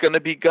he was going to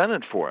be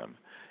gunning for him.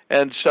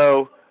 And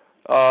so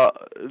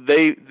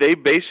they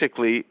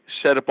basically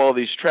set up all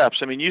these traps.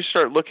 I mean, you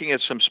start looking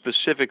at some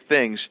specific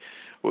things.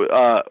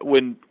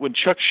 When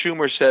Chuck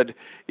Schumer said,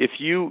 if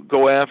you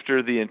go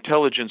after the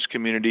intelligence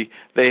community,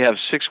 they have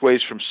 6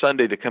 ways from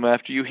Sunday to come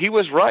after you, he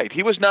was right.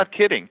 He was not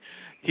kidding.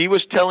 He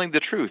was telling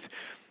the truth.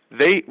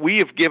 We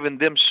have given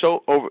them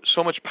so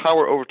much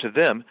power over to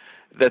them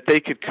that they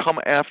could come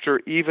after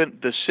even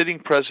the sitting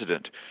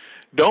president.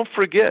 Don't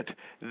forget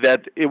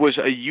that it was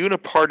a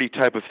uniparty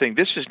type of thing.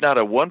 This is not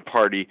a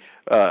one-party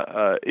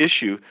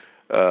issue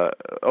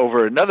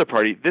over another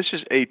party. This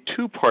is a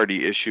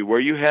two-party issue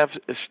where you have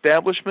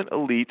establishment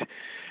elite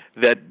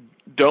that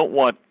don't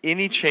want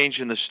any change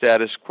in the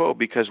status quo,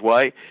 because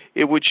why?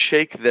 It would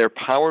shake their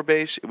power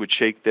base. It would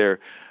shake their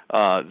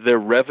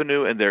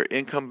revenue and their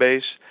income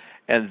base.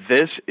 And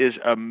this is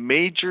a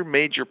major,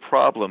 major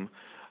problem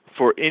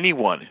for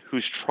anyone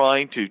who's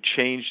trying to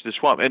change the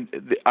swamp. And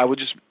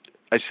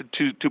I said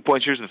two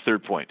points. Here's the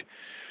third point.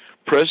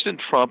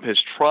 President Trump has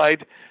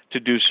tried to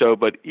do so,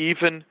 but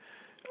even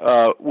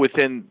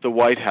within the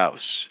White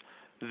House,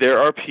 there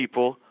are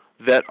people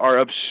that are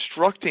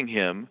obstructing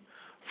him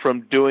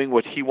from doing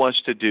what he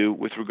wants to do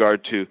with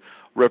regard to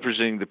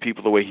representing the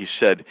people the way he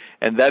said,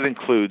 and that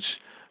includes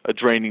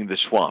draining the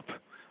swamp,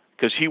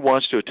 because he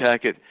wants to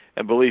attack it,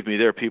 and believe me,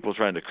 there are people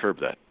trying to curb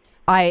that.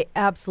 I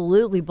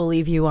absolutely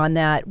believe you on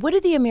that. What do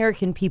the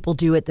American people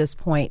do at this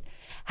point?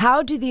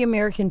 How do the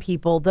American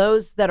people,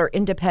 those that are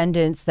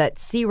independents, that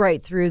see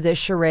right through this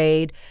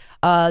charade,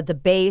 the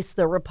base,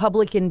 the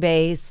Republican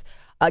base,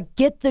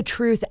 get the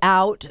truth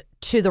out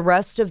to the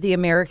rest of the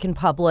American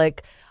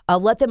public,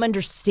 let them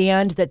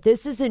understand that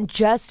this isn't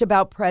just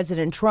about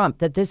President Trump,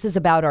 that this is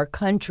about our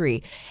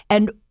country?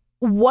 And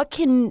what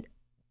can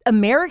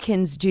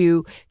Americans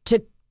do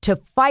to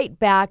fight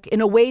back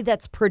in a way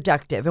that's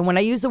productive? And when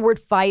I use the word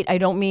fight, I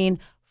don't mean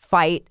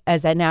fight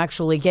as in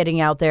actually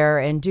getting out there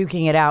and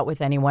duking it out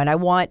with anyone. I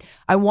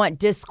want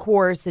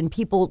discourse and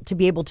people to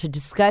be able to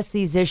discuss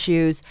these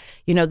issues.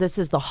 This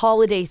is the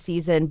holiday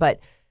season, but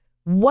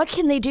what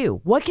can they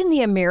do? What can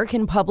the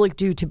American public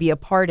do to be a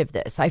part of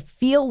this? I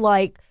feel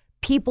like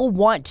people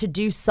want to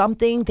do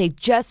something. They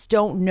just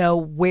don't know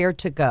where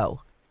to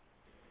go.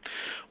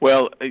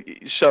 Well,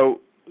 so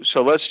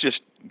let's just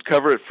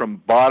cover it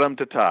from bottom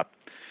to top.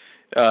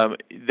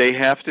 They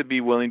have to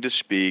be willing to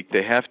speak.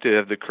 They have to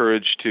have the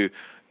courage to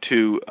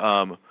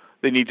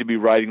they need to be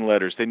writing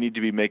letters. They need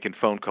to be making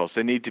phone calls.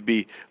 They need to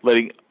be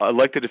letting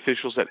elected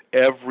officials at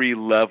every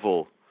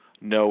level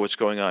know what's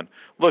going on.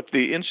 Look,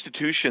 the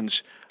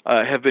institutions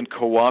have been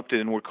co-opted,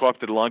 and were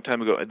co-opted a long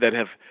time ago, that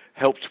have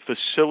helped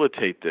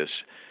facilitate this.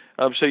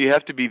 So you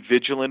have to be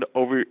vigilant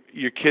over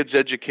your kids'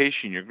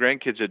 education, your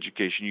grandkids'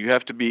 education. You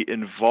have to be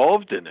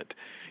involved in it.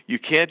 You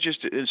can't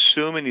just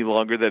assume any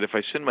longer that if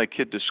I send my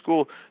kid to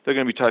school, they're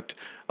going to be taught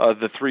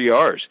the 3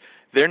 R's.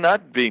 They're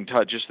not being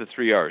taught just the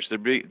 3 R's.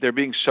 They're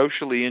being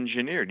socially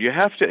engineered. You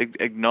have to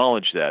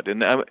acknowledge that.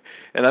 And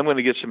I'm going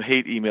to get some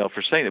hate email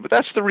for saying it, but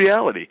that's the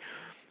reality.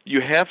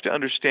 You have to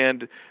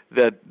understand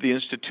that the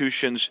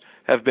institutions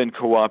have been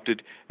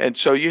co-opted, and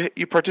so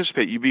you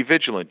participate. You be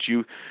vigilant.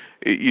 You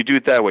do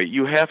it that way.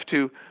 You have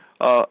to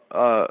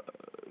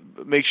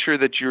make sure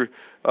that you're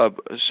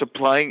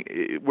supplying,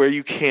 where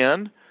you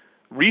can,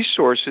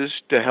 resources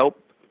to help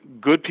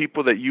good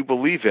people that you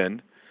believe in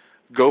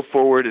go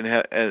forward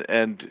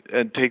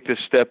and take this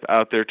step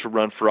out there to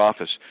run for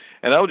office.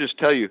 And I will just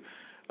tell you,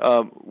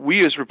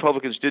 we as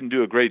Republicans didn't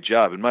do a great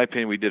job. In my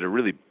opinion, we did a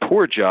really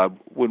poor job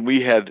when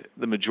we had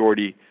the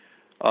majority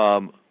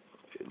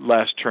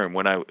last term,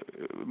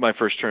 my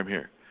first term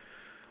here.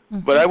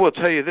 Mm-hmm. But I will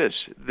tell you this,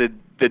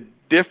 the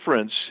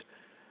difference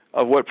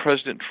of what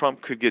President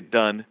Trump could get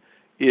done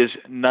is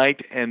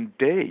night and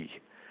day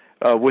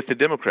with the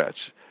Democrats.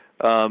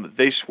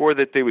 They swore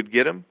that they would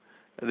get him.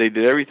 They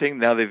did everything.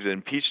 Now they've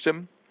impeached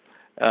him,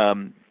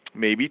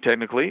 maybe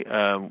technically.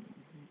 And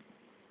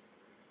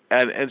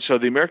so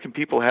the American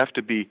people have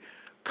to be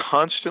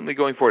constantly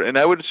going forward. And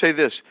I would say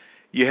this,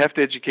 you have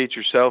to educate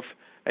yourself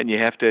and you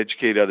have to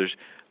educate others.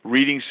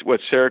 Reading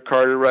what Sarah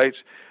Carter writes,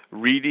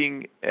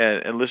 reading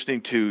and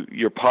listening to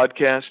your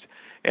podcast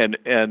and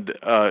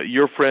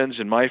your friends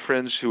and my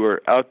friends who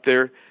are out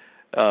there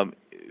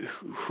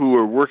who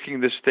are working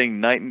this thing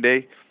night and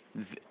day,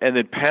 and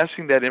then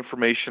passing that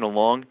information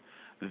along,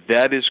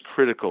 that is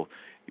critical.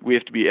 We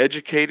have to be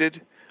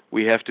educated,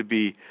 we have to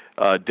be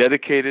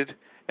dedicated,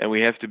 and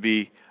we have to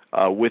be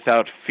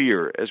without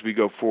fear as we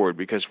go forward,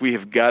 because we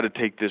have got to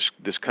take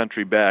this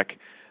country back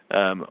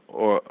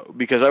or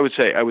because I would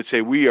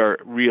say we are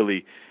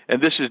really,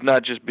 and this is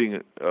not just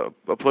being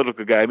a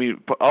political guy. I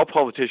mean, all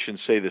politicians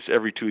say this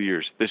every 2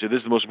 years. They say this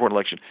is the most important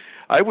election.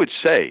 I would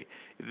say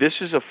this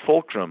is a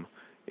fulcrum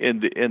in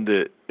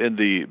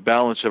the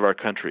balance of our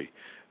country.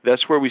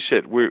 That's where we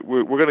sit. We're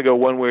going to go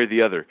one way or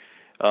the other,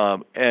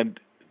 and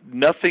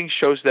nothing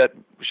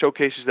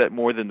showcases that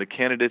more than the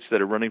candidates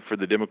that are running for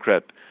the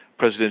Democrat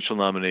presidential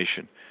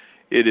nomination.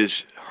 It is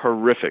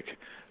horrific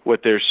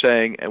what they're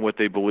saying and what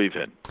they believe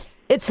in.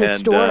 It's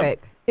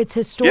historic. It's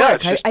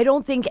historic. Yeah, I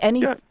don't think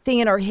anything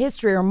in our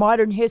history or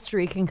modern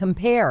history can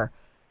compare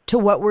to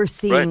what we're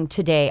seeing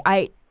today.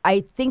 I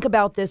think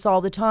about this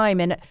all the time,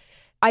 and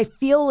I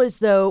feel as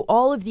though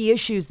all of the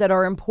issues that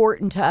are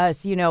important to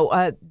us,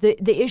 the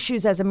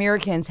issues as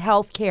Americans,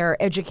 healthcare,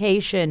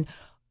 education,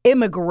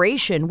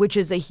 immigration, which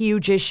is a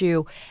huge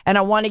issue. And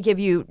I want to give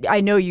you, I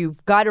know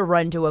you've got to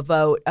run to a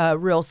vote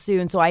real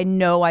soon, so I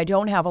know I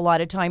don't have a lot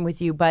of time with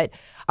you, but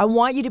I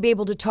want you to be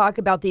able to talk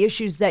about the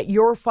issues that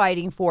you're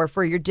fighting for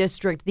your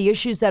district, the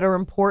issues that are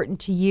important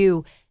to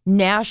you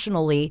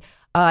nationally.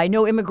 I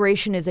know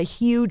immigration is a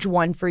huge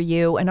one for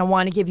you, and I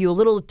want to give you a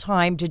little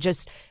time to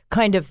just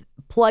kind of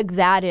plug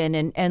that in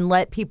and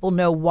let people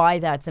know why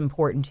that's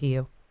important to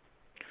you.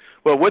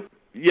 Well, thank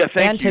you.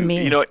 And to me.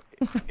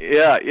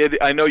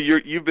 I know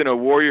you've been a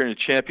warrior and a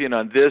champion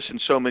on this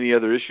and so many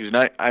other issues,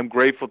 and I'm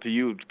grateful to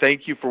you.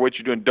 Thank you for what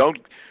you're doing.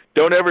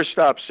 Don't ever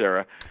stop,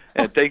 Sarah,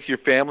 and thank your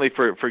family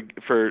for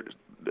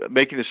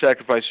making the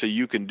sacrifice so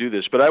you can do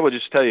this. But I will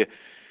just tell you,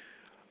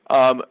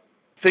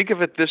 think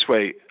of it this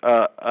way: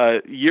 a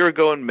year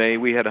ago in May,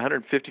 we had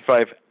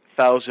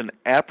 155,000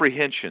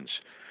 apprehensions,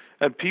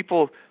 and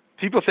people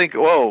think,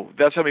 "Oh,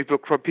 that's how many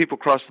people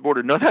cross the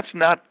border." No, that's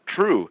not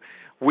true.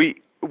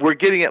 We're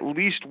getting at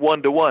least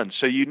 1-to-1.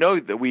 So you know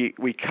that we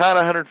caught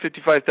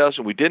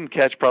 155,000. We didn't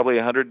catch probably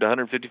 100 to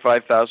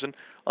 155,000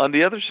 on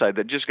the other side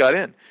that just got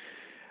in.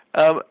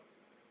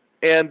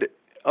 And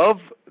of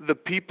the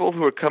people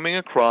who are coming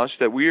across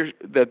that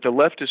the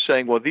left is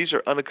saying, well, these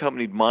are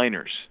unaccompanied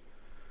minors.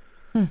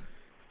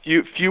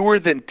 Fewer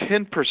than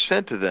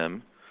 10% of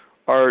them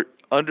are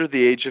under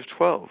the age of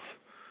 12.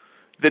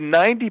 The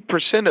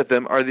 90% of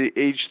them are the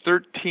age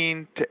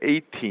 13 to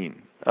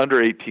 18.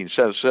 Under 18,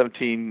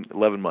 17,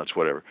 11 months,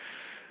 whatever.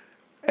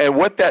 And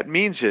what that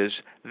means is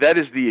that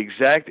is the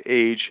exact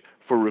age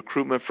for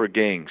recruitment for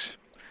gangs.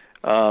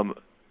 And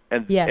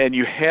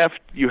you have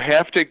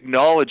to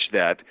acknowledge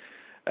that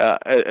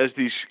as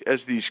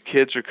these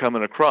kids are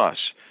coming across.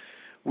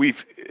 We've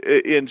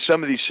in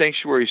some of these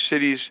sanctuary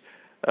cities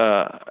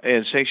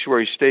and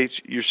sanctuary states,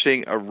 you're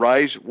seeing a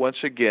rise once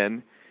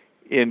again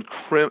in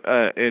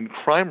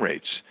crime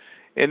rates.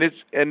 And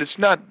it's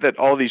not that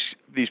all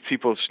these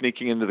people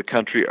sneaking into the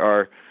country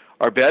are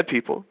bad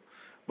people,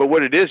 but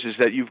what it is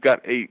that you've got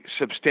a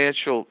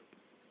substantial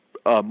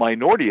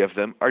minority of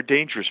them are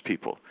dangerous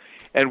people,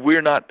 and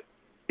we're not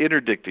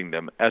interdicting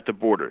them at the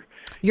border.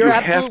 You're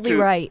absolutely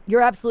right.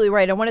 You're absolutely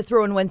right. I want to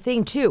throw in one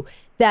thing too,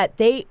 that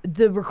the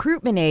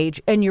recruitment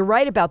age, and you're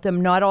right about them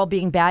not all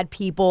being bad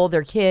people,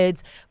 they're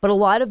kids, but a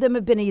lot of them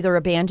have been either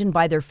abandoned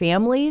by their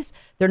families,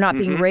 they're not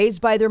being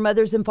raised by their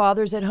mothers and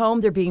fathers at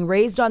home, they're being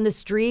raised on the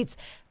streets.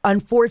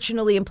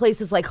 Unfortunately, in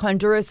places like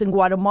Honduras and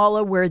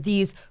Guatemala, where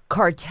these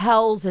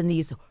cartels and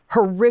these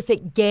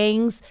horrific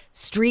gangs,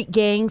 street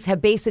gangs,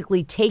 have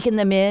basically taken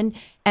them in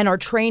and are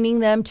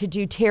training them to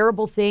do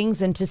terrible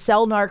things and to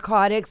sell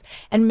narcotics.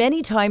 And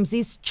many times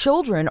these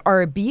children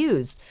are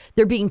abused.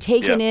 They're being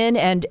taken in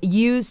and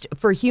used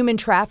for human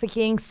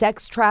trafficking,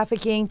 sex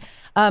trafficking.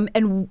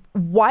 And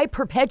why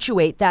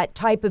perpetuate that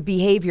type of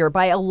behavior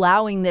by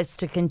allowing this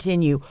to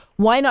continue?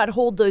 Why not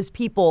hold those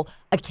people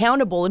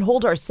accountable and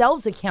hold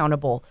ourselves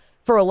accountable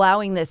for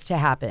allowing this to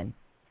happen?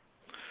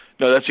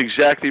 No, that's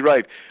exactly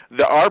right.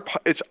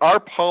 It's our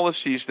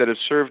policies that have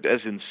served as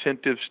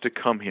incentives to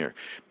come here.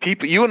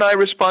 You and I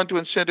respond to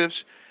incentives.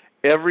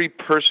 Every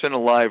person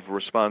alive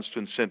responds to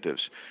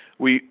incentives.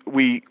 We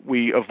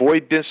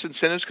avoid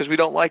disincentives because we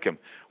don't like them.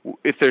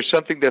 If there's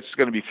something that's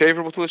going to be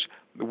favorable to us,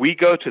 we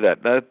go to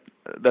that.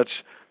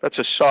 That's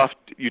a soft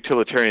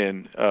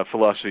utilitarian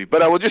philosophy.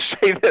 But I will just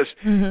say this: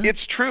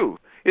 it's true.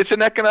 It's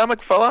an economic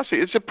philosophy.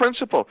 It's a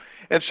principle.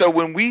 And so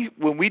when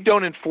we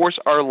don't enforce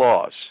our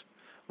laws,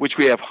 which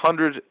we have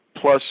 100+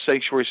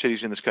 sanctuary cities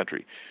in this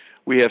country,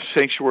 we have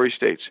sanctuary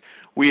states.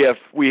 We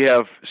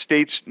have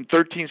states,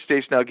 13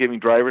 states now giving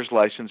driver's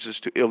licenses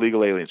to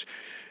illegal aliens.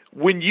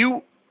 When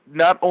you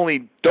not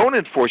only don't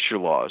enforce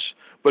your laws,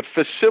 but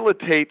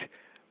facilitate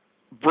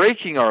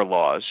breaking our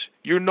laws,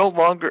 you're no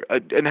longer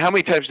and how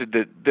many times did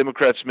the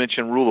Democrats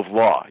mention rule of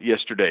law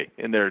yesterday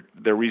in their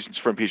reasons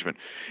for impeachment?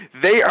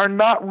 They are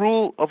not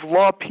rule of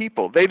law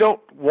people. They don't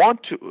want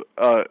to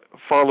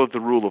follow the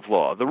rule of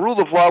law. The rule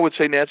of law would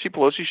say Nancy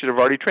Pelosi should have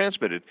already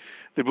transmitted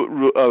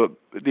the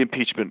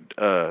impeachment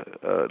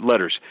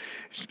letters.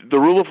 The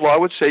rule of law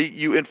would say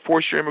you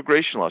enforce your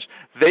immigration laws.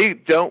 They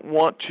don't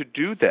want to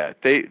do that.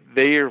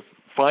 They are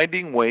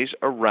finding ways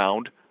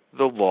around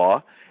the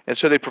law, and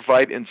so they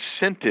provide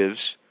incentives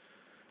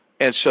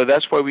And so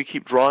that's why we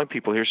keep drawing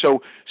people here.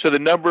 So the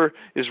number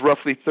is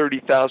roughly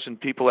 30,000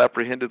 people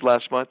apprehended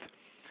last month.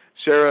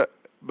 Sarah,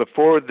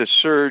 before the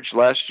surge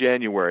last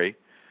January,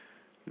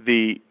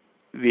 the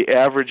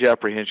average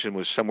apprehension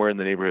was somewhere in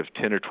the neighborhood of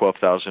 10 or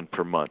 12,000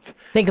 per month.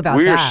 Think about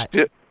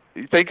that.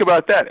 Think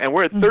about that. And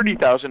we're at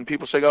 30,000.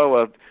 People say, oh,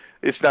 well,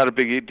 it's not a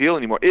big deal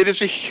anymore. It is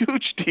a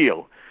huge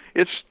deal.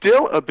 It's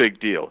still a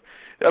big deal.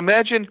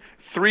 Imagine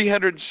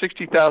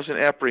 360,000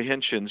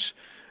 apprehensions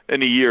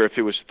in a year if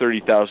it was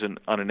 30,000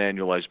 on an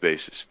annualized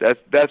basis.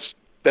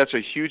 That's a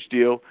huge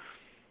deal,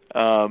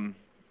 and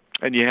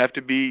you have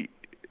to be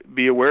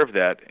aware of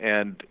that,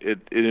 and it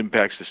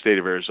impacts the state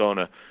of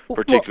Arizona,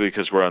 particularly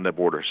because we're on the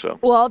border. So,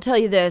 well, I'll tell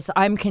you this: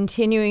 I'm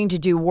continuing to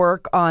do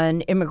work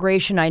on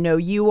immigration. I know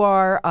you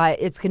are.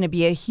 It's going to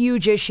be a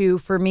huge issue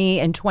for me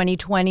in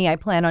 2020. I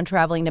plan on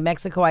traveling to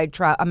Mexico. I'm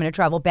going to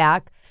travel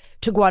back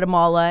to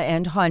Guatemala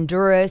and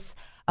Honduras.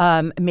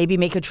 Maybe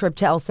make a trip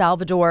to El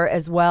Salvador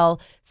as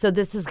well. So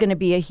this is going to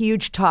be a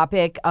huge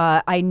topic.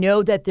 I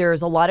know that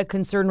there's a lot of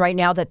concern right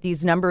now that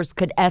these numbers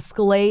could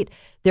escalate.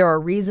 There are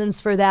reasons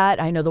for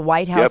that. I know the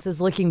White House is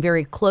looking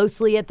very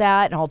closely at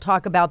that, and I'll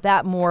talk about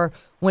that more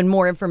when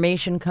more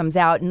information comes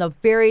out. And the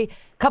very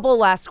couple of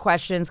last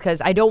questions,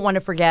 because I don't want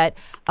to forget,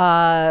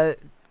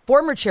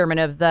 former chairman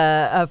of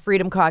the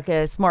Freedom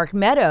Caucus, Mark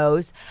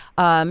Meadows,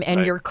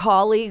 and your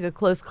colleague, a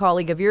close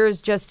colleague of yours,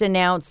 just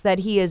announced that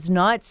he is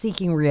not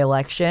seeking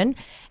re-election,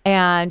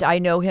 and I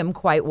know him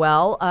quite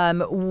well.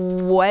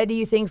 What do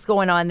you think's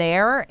going on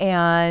there,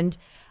 and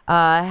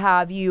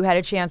have you had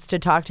a chance to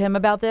talk to him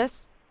about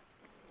this?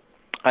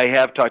 I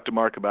have talked to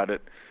Mark about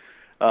it.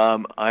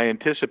 I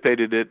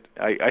anticipated it.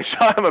 I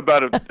saw him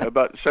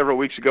about several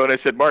weeks ago, and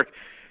I said, Mark,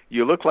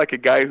 you look like a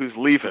guy who's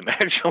leaving,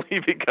 actually,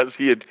 because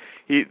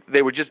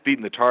they were just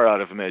beating the tar out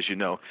of him, as you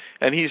know,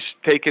 and he's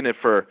taken it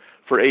for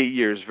 8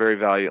 years very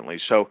valiantly.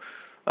 So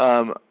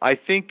I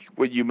think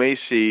what you may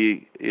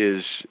see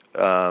is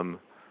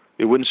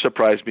it wouldn't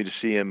surprise me to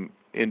see him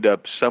end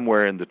up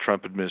somewhere in the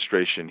Trump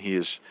administration.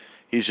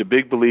 He's a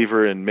big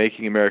believer in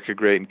making America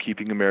great and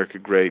keeping America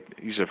great.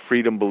 He's a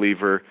freedom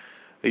believer.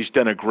 He's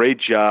done a great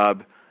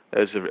job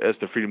as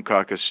the Freedom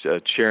Caucus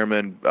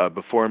chairman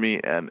before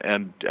me, and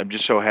I'm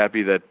just so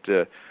happy that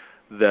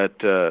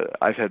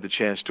I've had the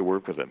chance to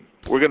work with him.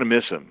 We're going to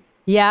miss him.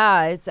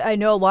 Yeah, I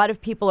know a lot of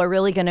people are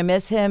really going to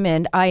miss him,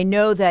 and I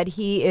know that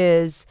he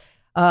is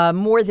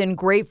more than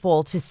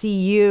grateful to see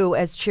you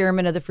as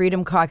chairman of the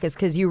Freedom Caucus,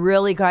 because you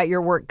really got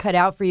your work cut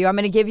out for you. I'm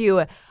going to give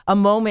you a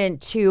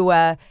moment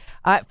to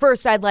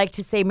first, I'd like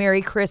to say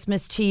Merry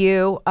Christmas to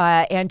you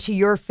and to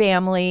your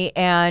family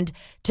and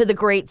to the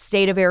great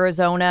state of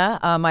Arizona.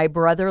 My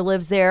brother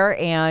lives there,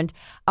 and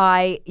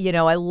I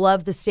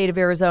love the state of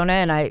Arizona,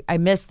 and I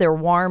miss their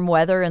warm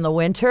weather in the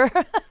winter.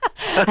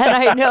 And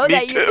I know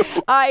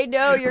I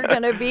know you're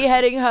going to be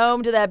heading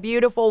home to that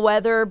beautiful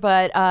weather,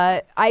 but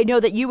I know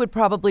that you would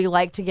probably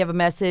like to give a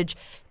message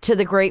to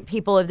the great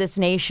people of this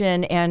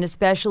nation, and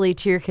especially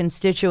to your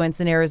constituents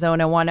in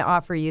Arizona. I want to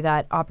offer you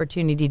that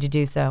opportunity to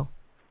do so.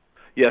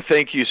 Yeah,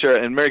 thank you,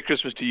 Sarah, and Merry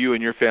Christmas to you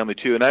and your family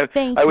too. And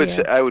I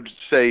would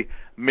say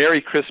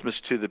Merry Christmas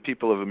to the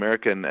people of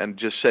America, and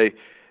just say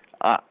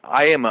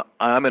I'm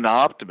an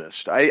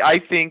optimist. I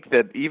think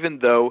that even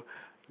though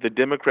the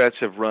Democrats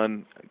have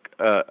run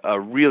a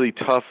really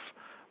tough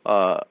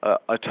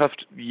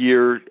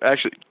year,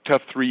 actually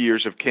tough 3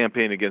 years of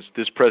campaign against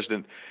this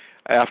president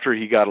after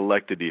he got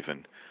elected,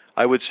 even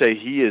I would say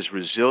he is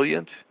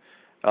resilient.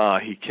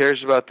 He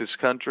cares about this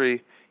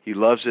country. He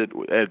loves it,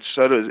 and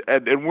so does.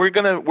 And we're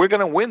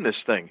gonna win this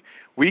thing.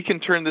 We can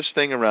turn this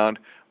thing around.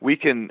 We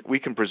can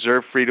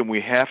preserve freedom.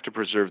 We have to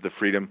preserve the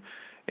freedom,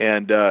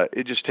 and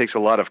it just takes a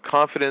lot of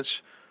confidence,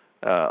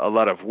 a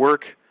lot of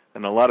work,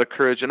 and a lot of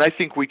courage. And I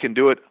think we can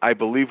do it. I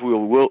believe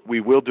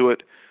we will do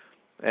it.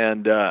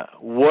 And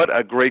what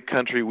a great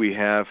country we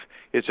have!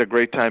 It's a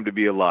great time to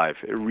be alive.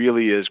 It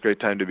really is a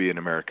great time to be an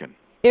American.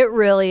 It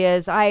really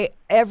is.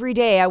 Every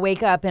day I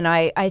wake up and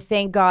I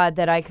thank God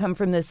that I come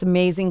from this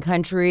amazing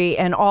country,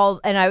 and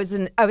I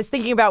was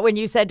thinking about when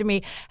you said to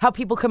me how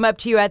people come up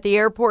to you at the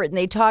airport and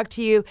they talk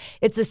to you.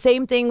 It's the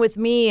same thing with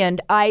me,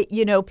 and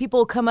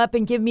people come up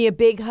and give me a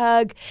big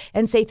hug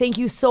and say thank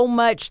you so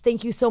much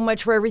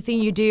for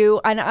everything you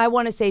do. And I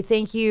want to say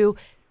thank you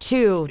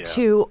to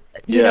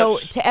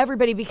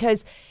everybody,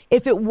 because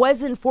if it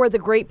wasn't for the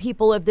great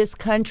people of this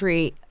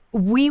country,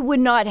 we would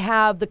not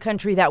have the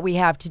country that we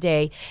have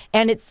today.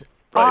 And it's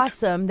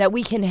awesome that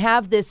we can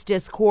have this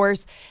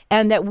discourse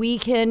and that we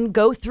can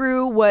go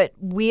through what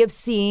we have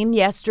seen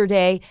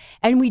yesterday,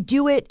 and we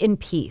do it in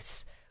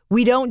peace.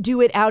 We don't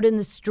do it out in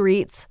the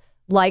streets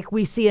like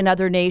we see in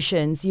other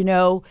nations.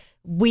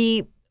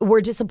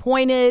 We're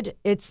disappointed.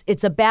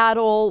 It's a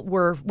battle.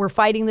 We're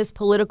fighting this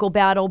political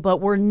battle, but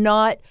we're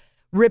not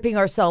ripping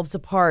ourselves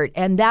apart.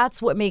 And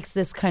that's what makes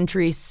this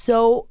country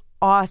so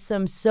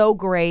awesome, so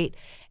great.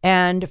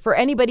 And for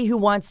anybody who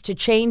wants to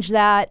change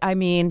that, I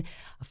mean,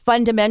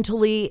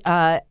 fundamentally,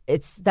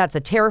 that's a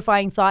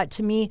terrifying thought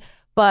to me,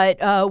 but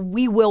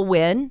we will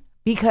win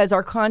because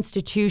our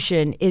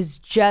Constitution is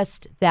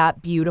just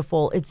that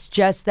beautiful. It's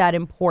just that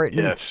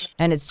important. Yes.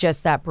 And it's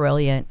just that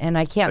brilliant. And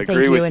I can't thank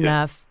agree you with you.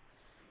 enough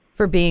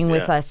for being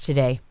with us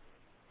today.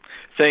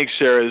 Thanks,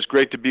 Sarah. It's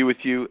great to be with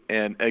you.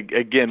 And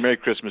again, Merry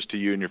Christmas to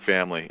you and your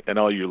family and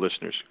all your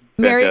listeners.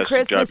 Merry Fantastic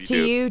Christmas job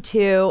to you,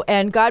 too.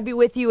 And God be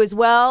with you as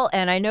well.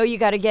 And I know you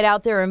got to get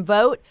out there and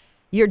vote.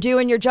 You're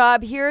doing your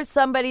job. Here's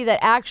somebody that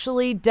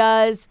actually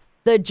does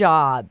the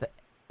job.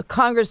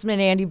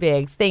 Congressman Andy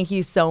Biggs, thank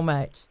you so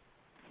much.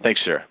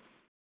 Thanks, Sarah.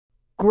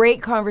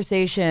 Great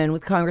conversation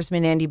with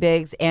Congressman Andy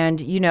Biggs.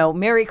 And,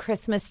 Merry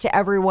Christmas to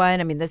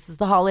everyone. I mean, this is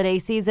the holiday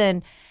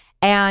season.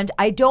 And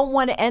I don't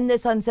want to end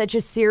this on such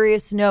a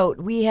serious note.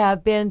 We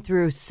have been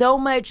through so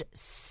much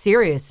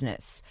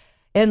seriousness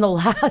in the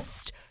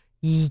last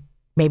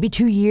maybe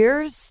 2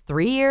 years,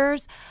 3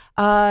 years.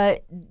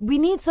 We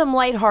need some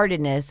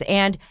lightheartedness.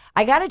 And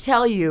I got to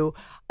tell you,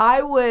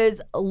 I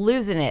was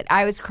losing it.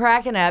 I was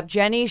cracking up.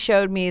 Jenny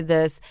showed me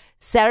this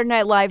Saturday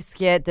Night Live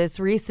skit, this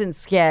recent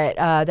skit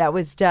that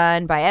was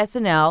done by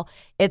SNL.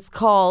 It's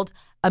called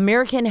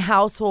American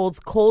Households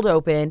Cold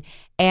Open,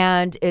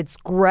 and it's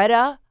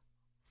Greta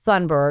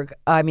Thunberg.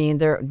 I mean,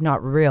 they're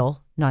not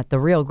the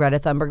real Greta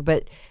Thunberg,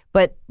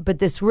 but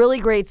this really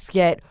great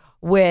skit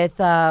with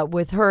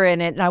her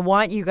in it. And I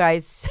want you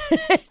guys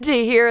to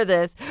hear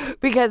this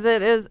because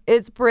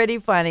it's pretty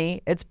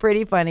funny. It's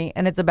pretty funny,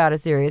 and it's about a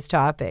serious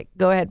topic.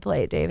 Go ahead,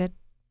 play it, David.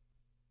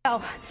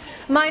 Hello,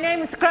 my name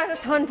is Greta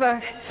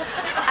Thunberg,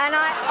 and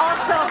I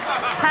also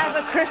have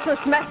a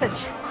Christmas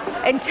message.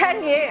 In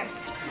 10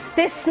 years,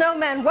 this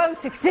snowman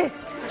won't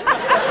exist.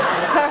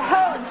 Her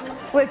home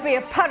will be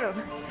a puddle.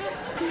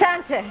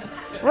 Santa,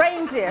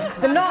 reindeer,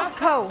 the North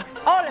Pole,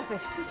 all of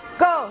it,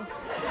 gone.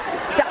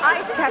 The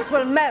ice caps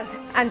will melt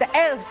and the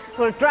elves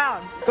will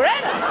drown.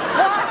 Greta,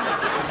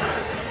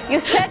 what? You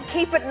said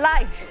keep it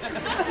light.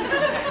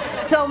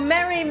 So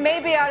merry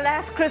may be our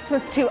last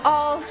Christmas to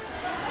all.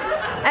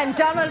 And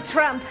Donald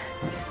Trump,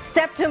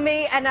 step to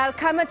me and I'll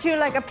come at you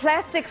like a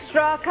plastic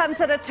straw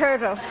comes at a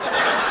turtle.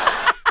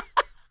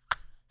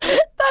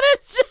 That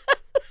is just...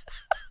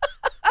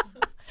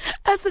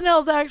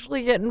 SNL's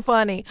actually getting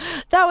funny.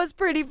 That was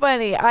pretty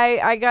funny.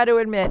 I got to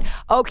admit.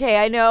 Okay,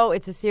 I know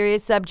it's a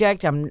serious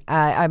subject.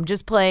 I'm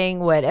just playing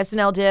what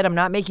SNL did. I'm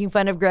not making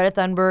fun of Greta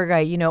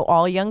Thunberg.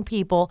 All young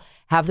people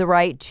have the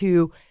right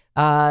to,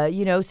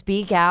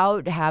 speak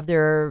out, have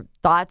their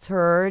thoughts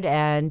heard,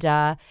 and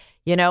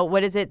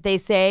what is it they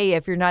say?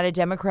 If you're not a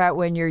Democrat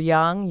when you're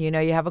young, you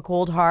have a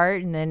cold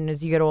heart. And then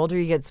as you get older,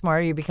 you get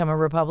smarter, you become a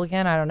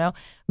Republican. I don't know.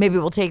 Maybe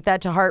we'll take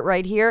that to heart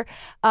right here.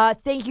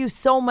 Thank you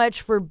so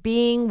much for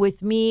being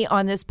with me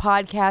on this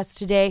podcast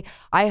today.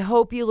 I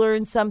hope you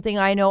learned something.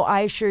 I know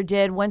I sure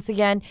did. Once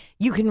again,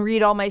 you can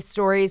read all my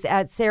stories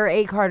at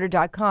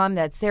sarahacarter.com.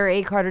 That's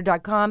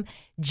sarahacarter.com.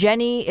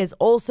 Jenny is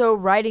also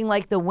riding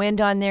like the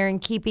wind on there and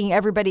keeping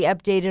everybody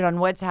updated on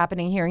what's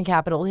happening here in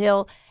Capitol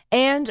Hill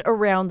and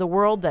around the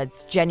world.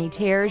 That's Jenny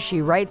Terr.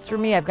 She writes for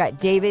me. I've got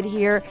David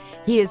here.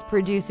 He is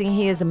producing.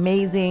 He is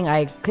amazing.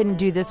 I couldn't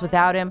do this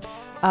without him.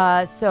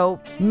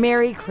 So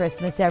Merry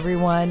Christmas,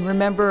 everyone.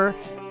 Remember,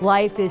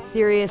 life is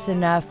serious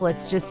enough.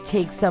 Let's just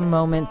take some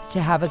moments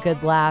to have a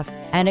good laugh.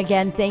 And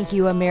again, thank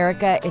you,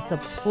 America. It's a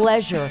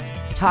pleasure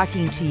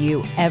talking to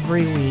you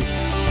every week.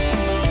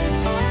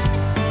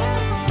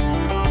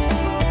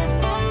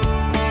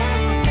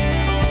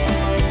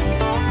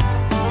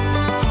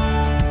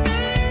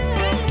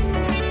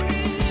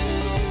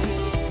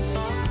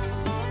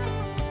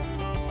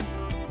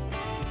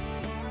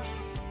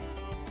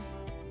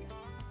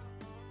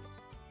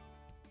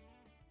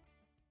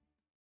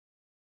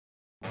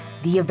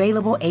 The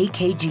available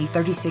AKG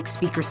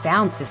 36-speaker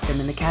sound system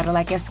in the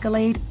Cadillac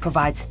Escalade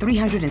provides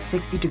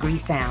 360-degree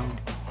sound,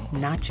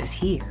 not just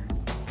here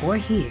or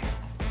here,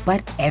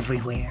 but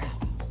everywhere.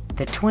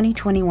 The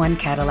 2021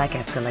 Cadillac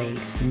Escalade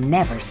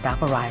never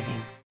stop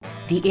arriving.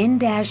 The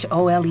in-dash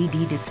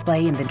OLED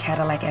display in the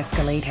Cadillac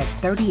Escalade has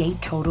 38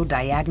 total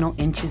diagonal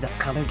inches of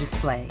color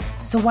display.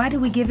 So why do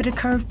we give it a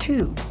curve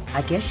too?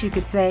 I guess you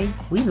could say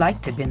we like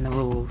to bend the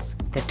rules.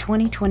 The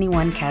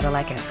 2021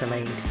 Cadillac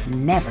Escalade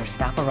never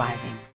stop arriving.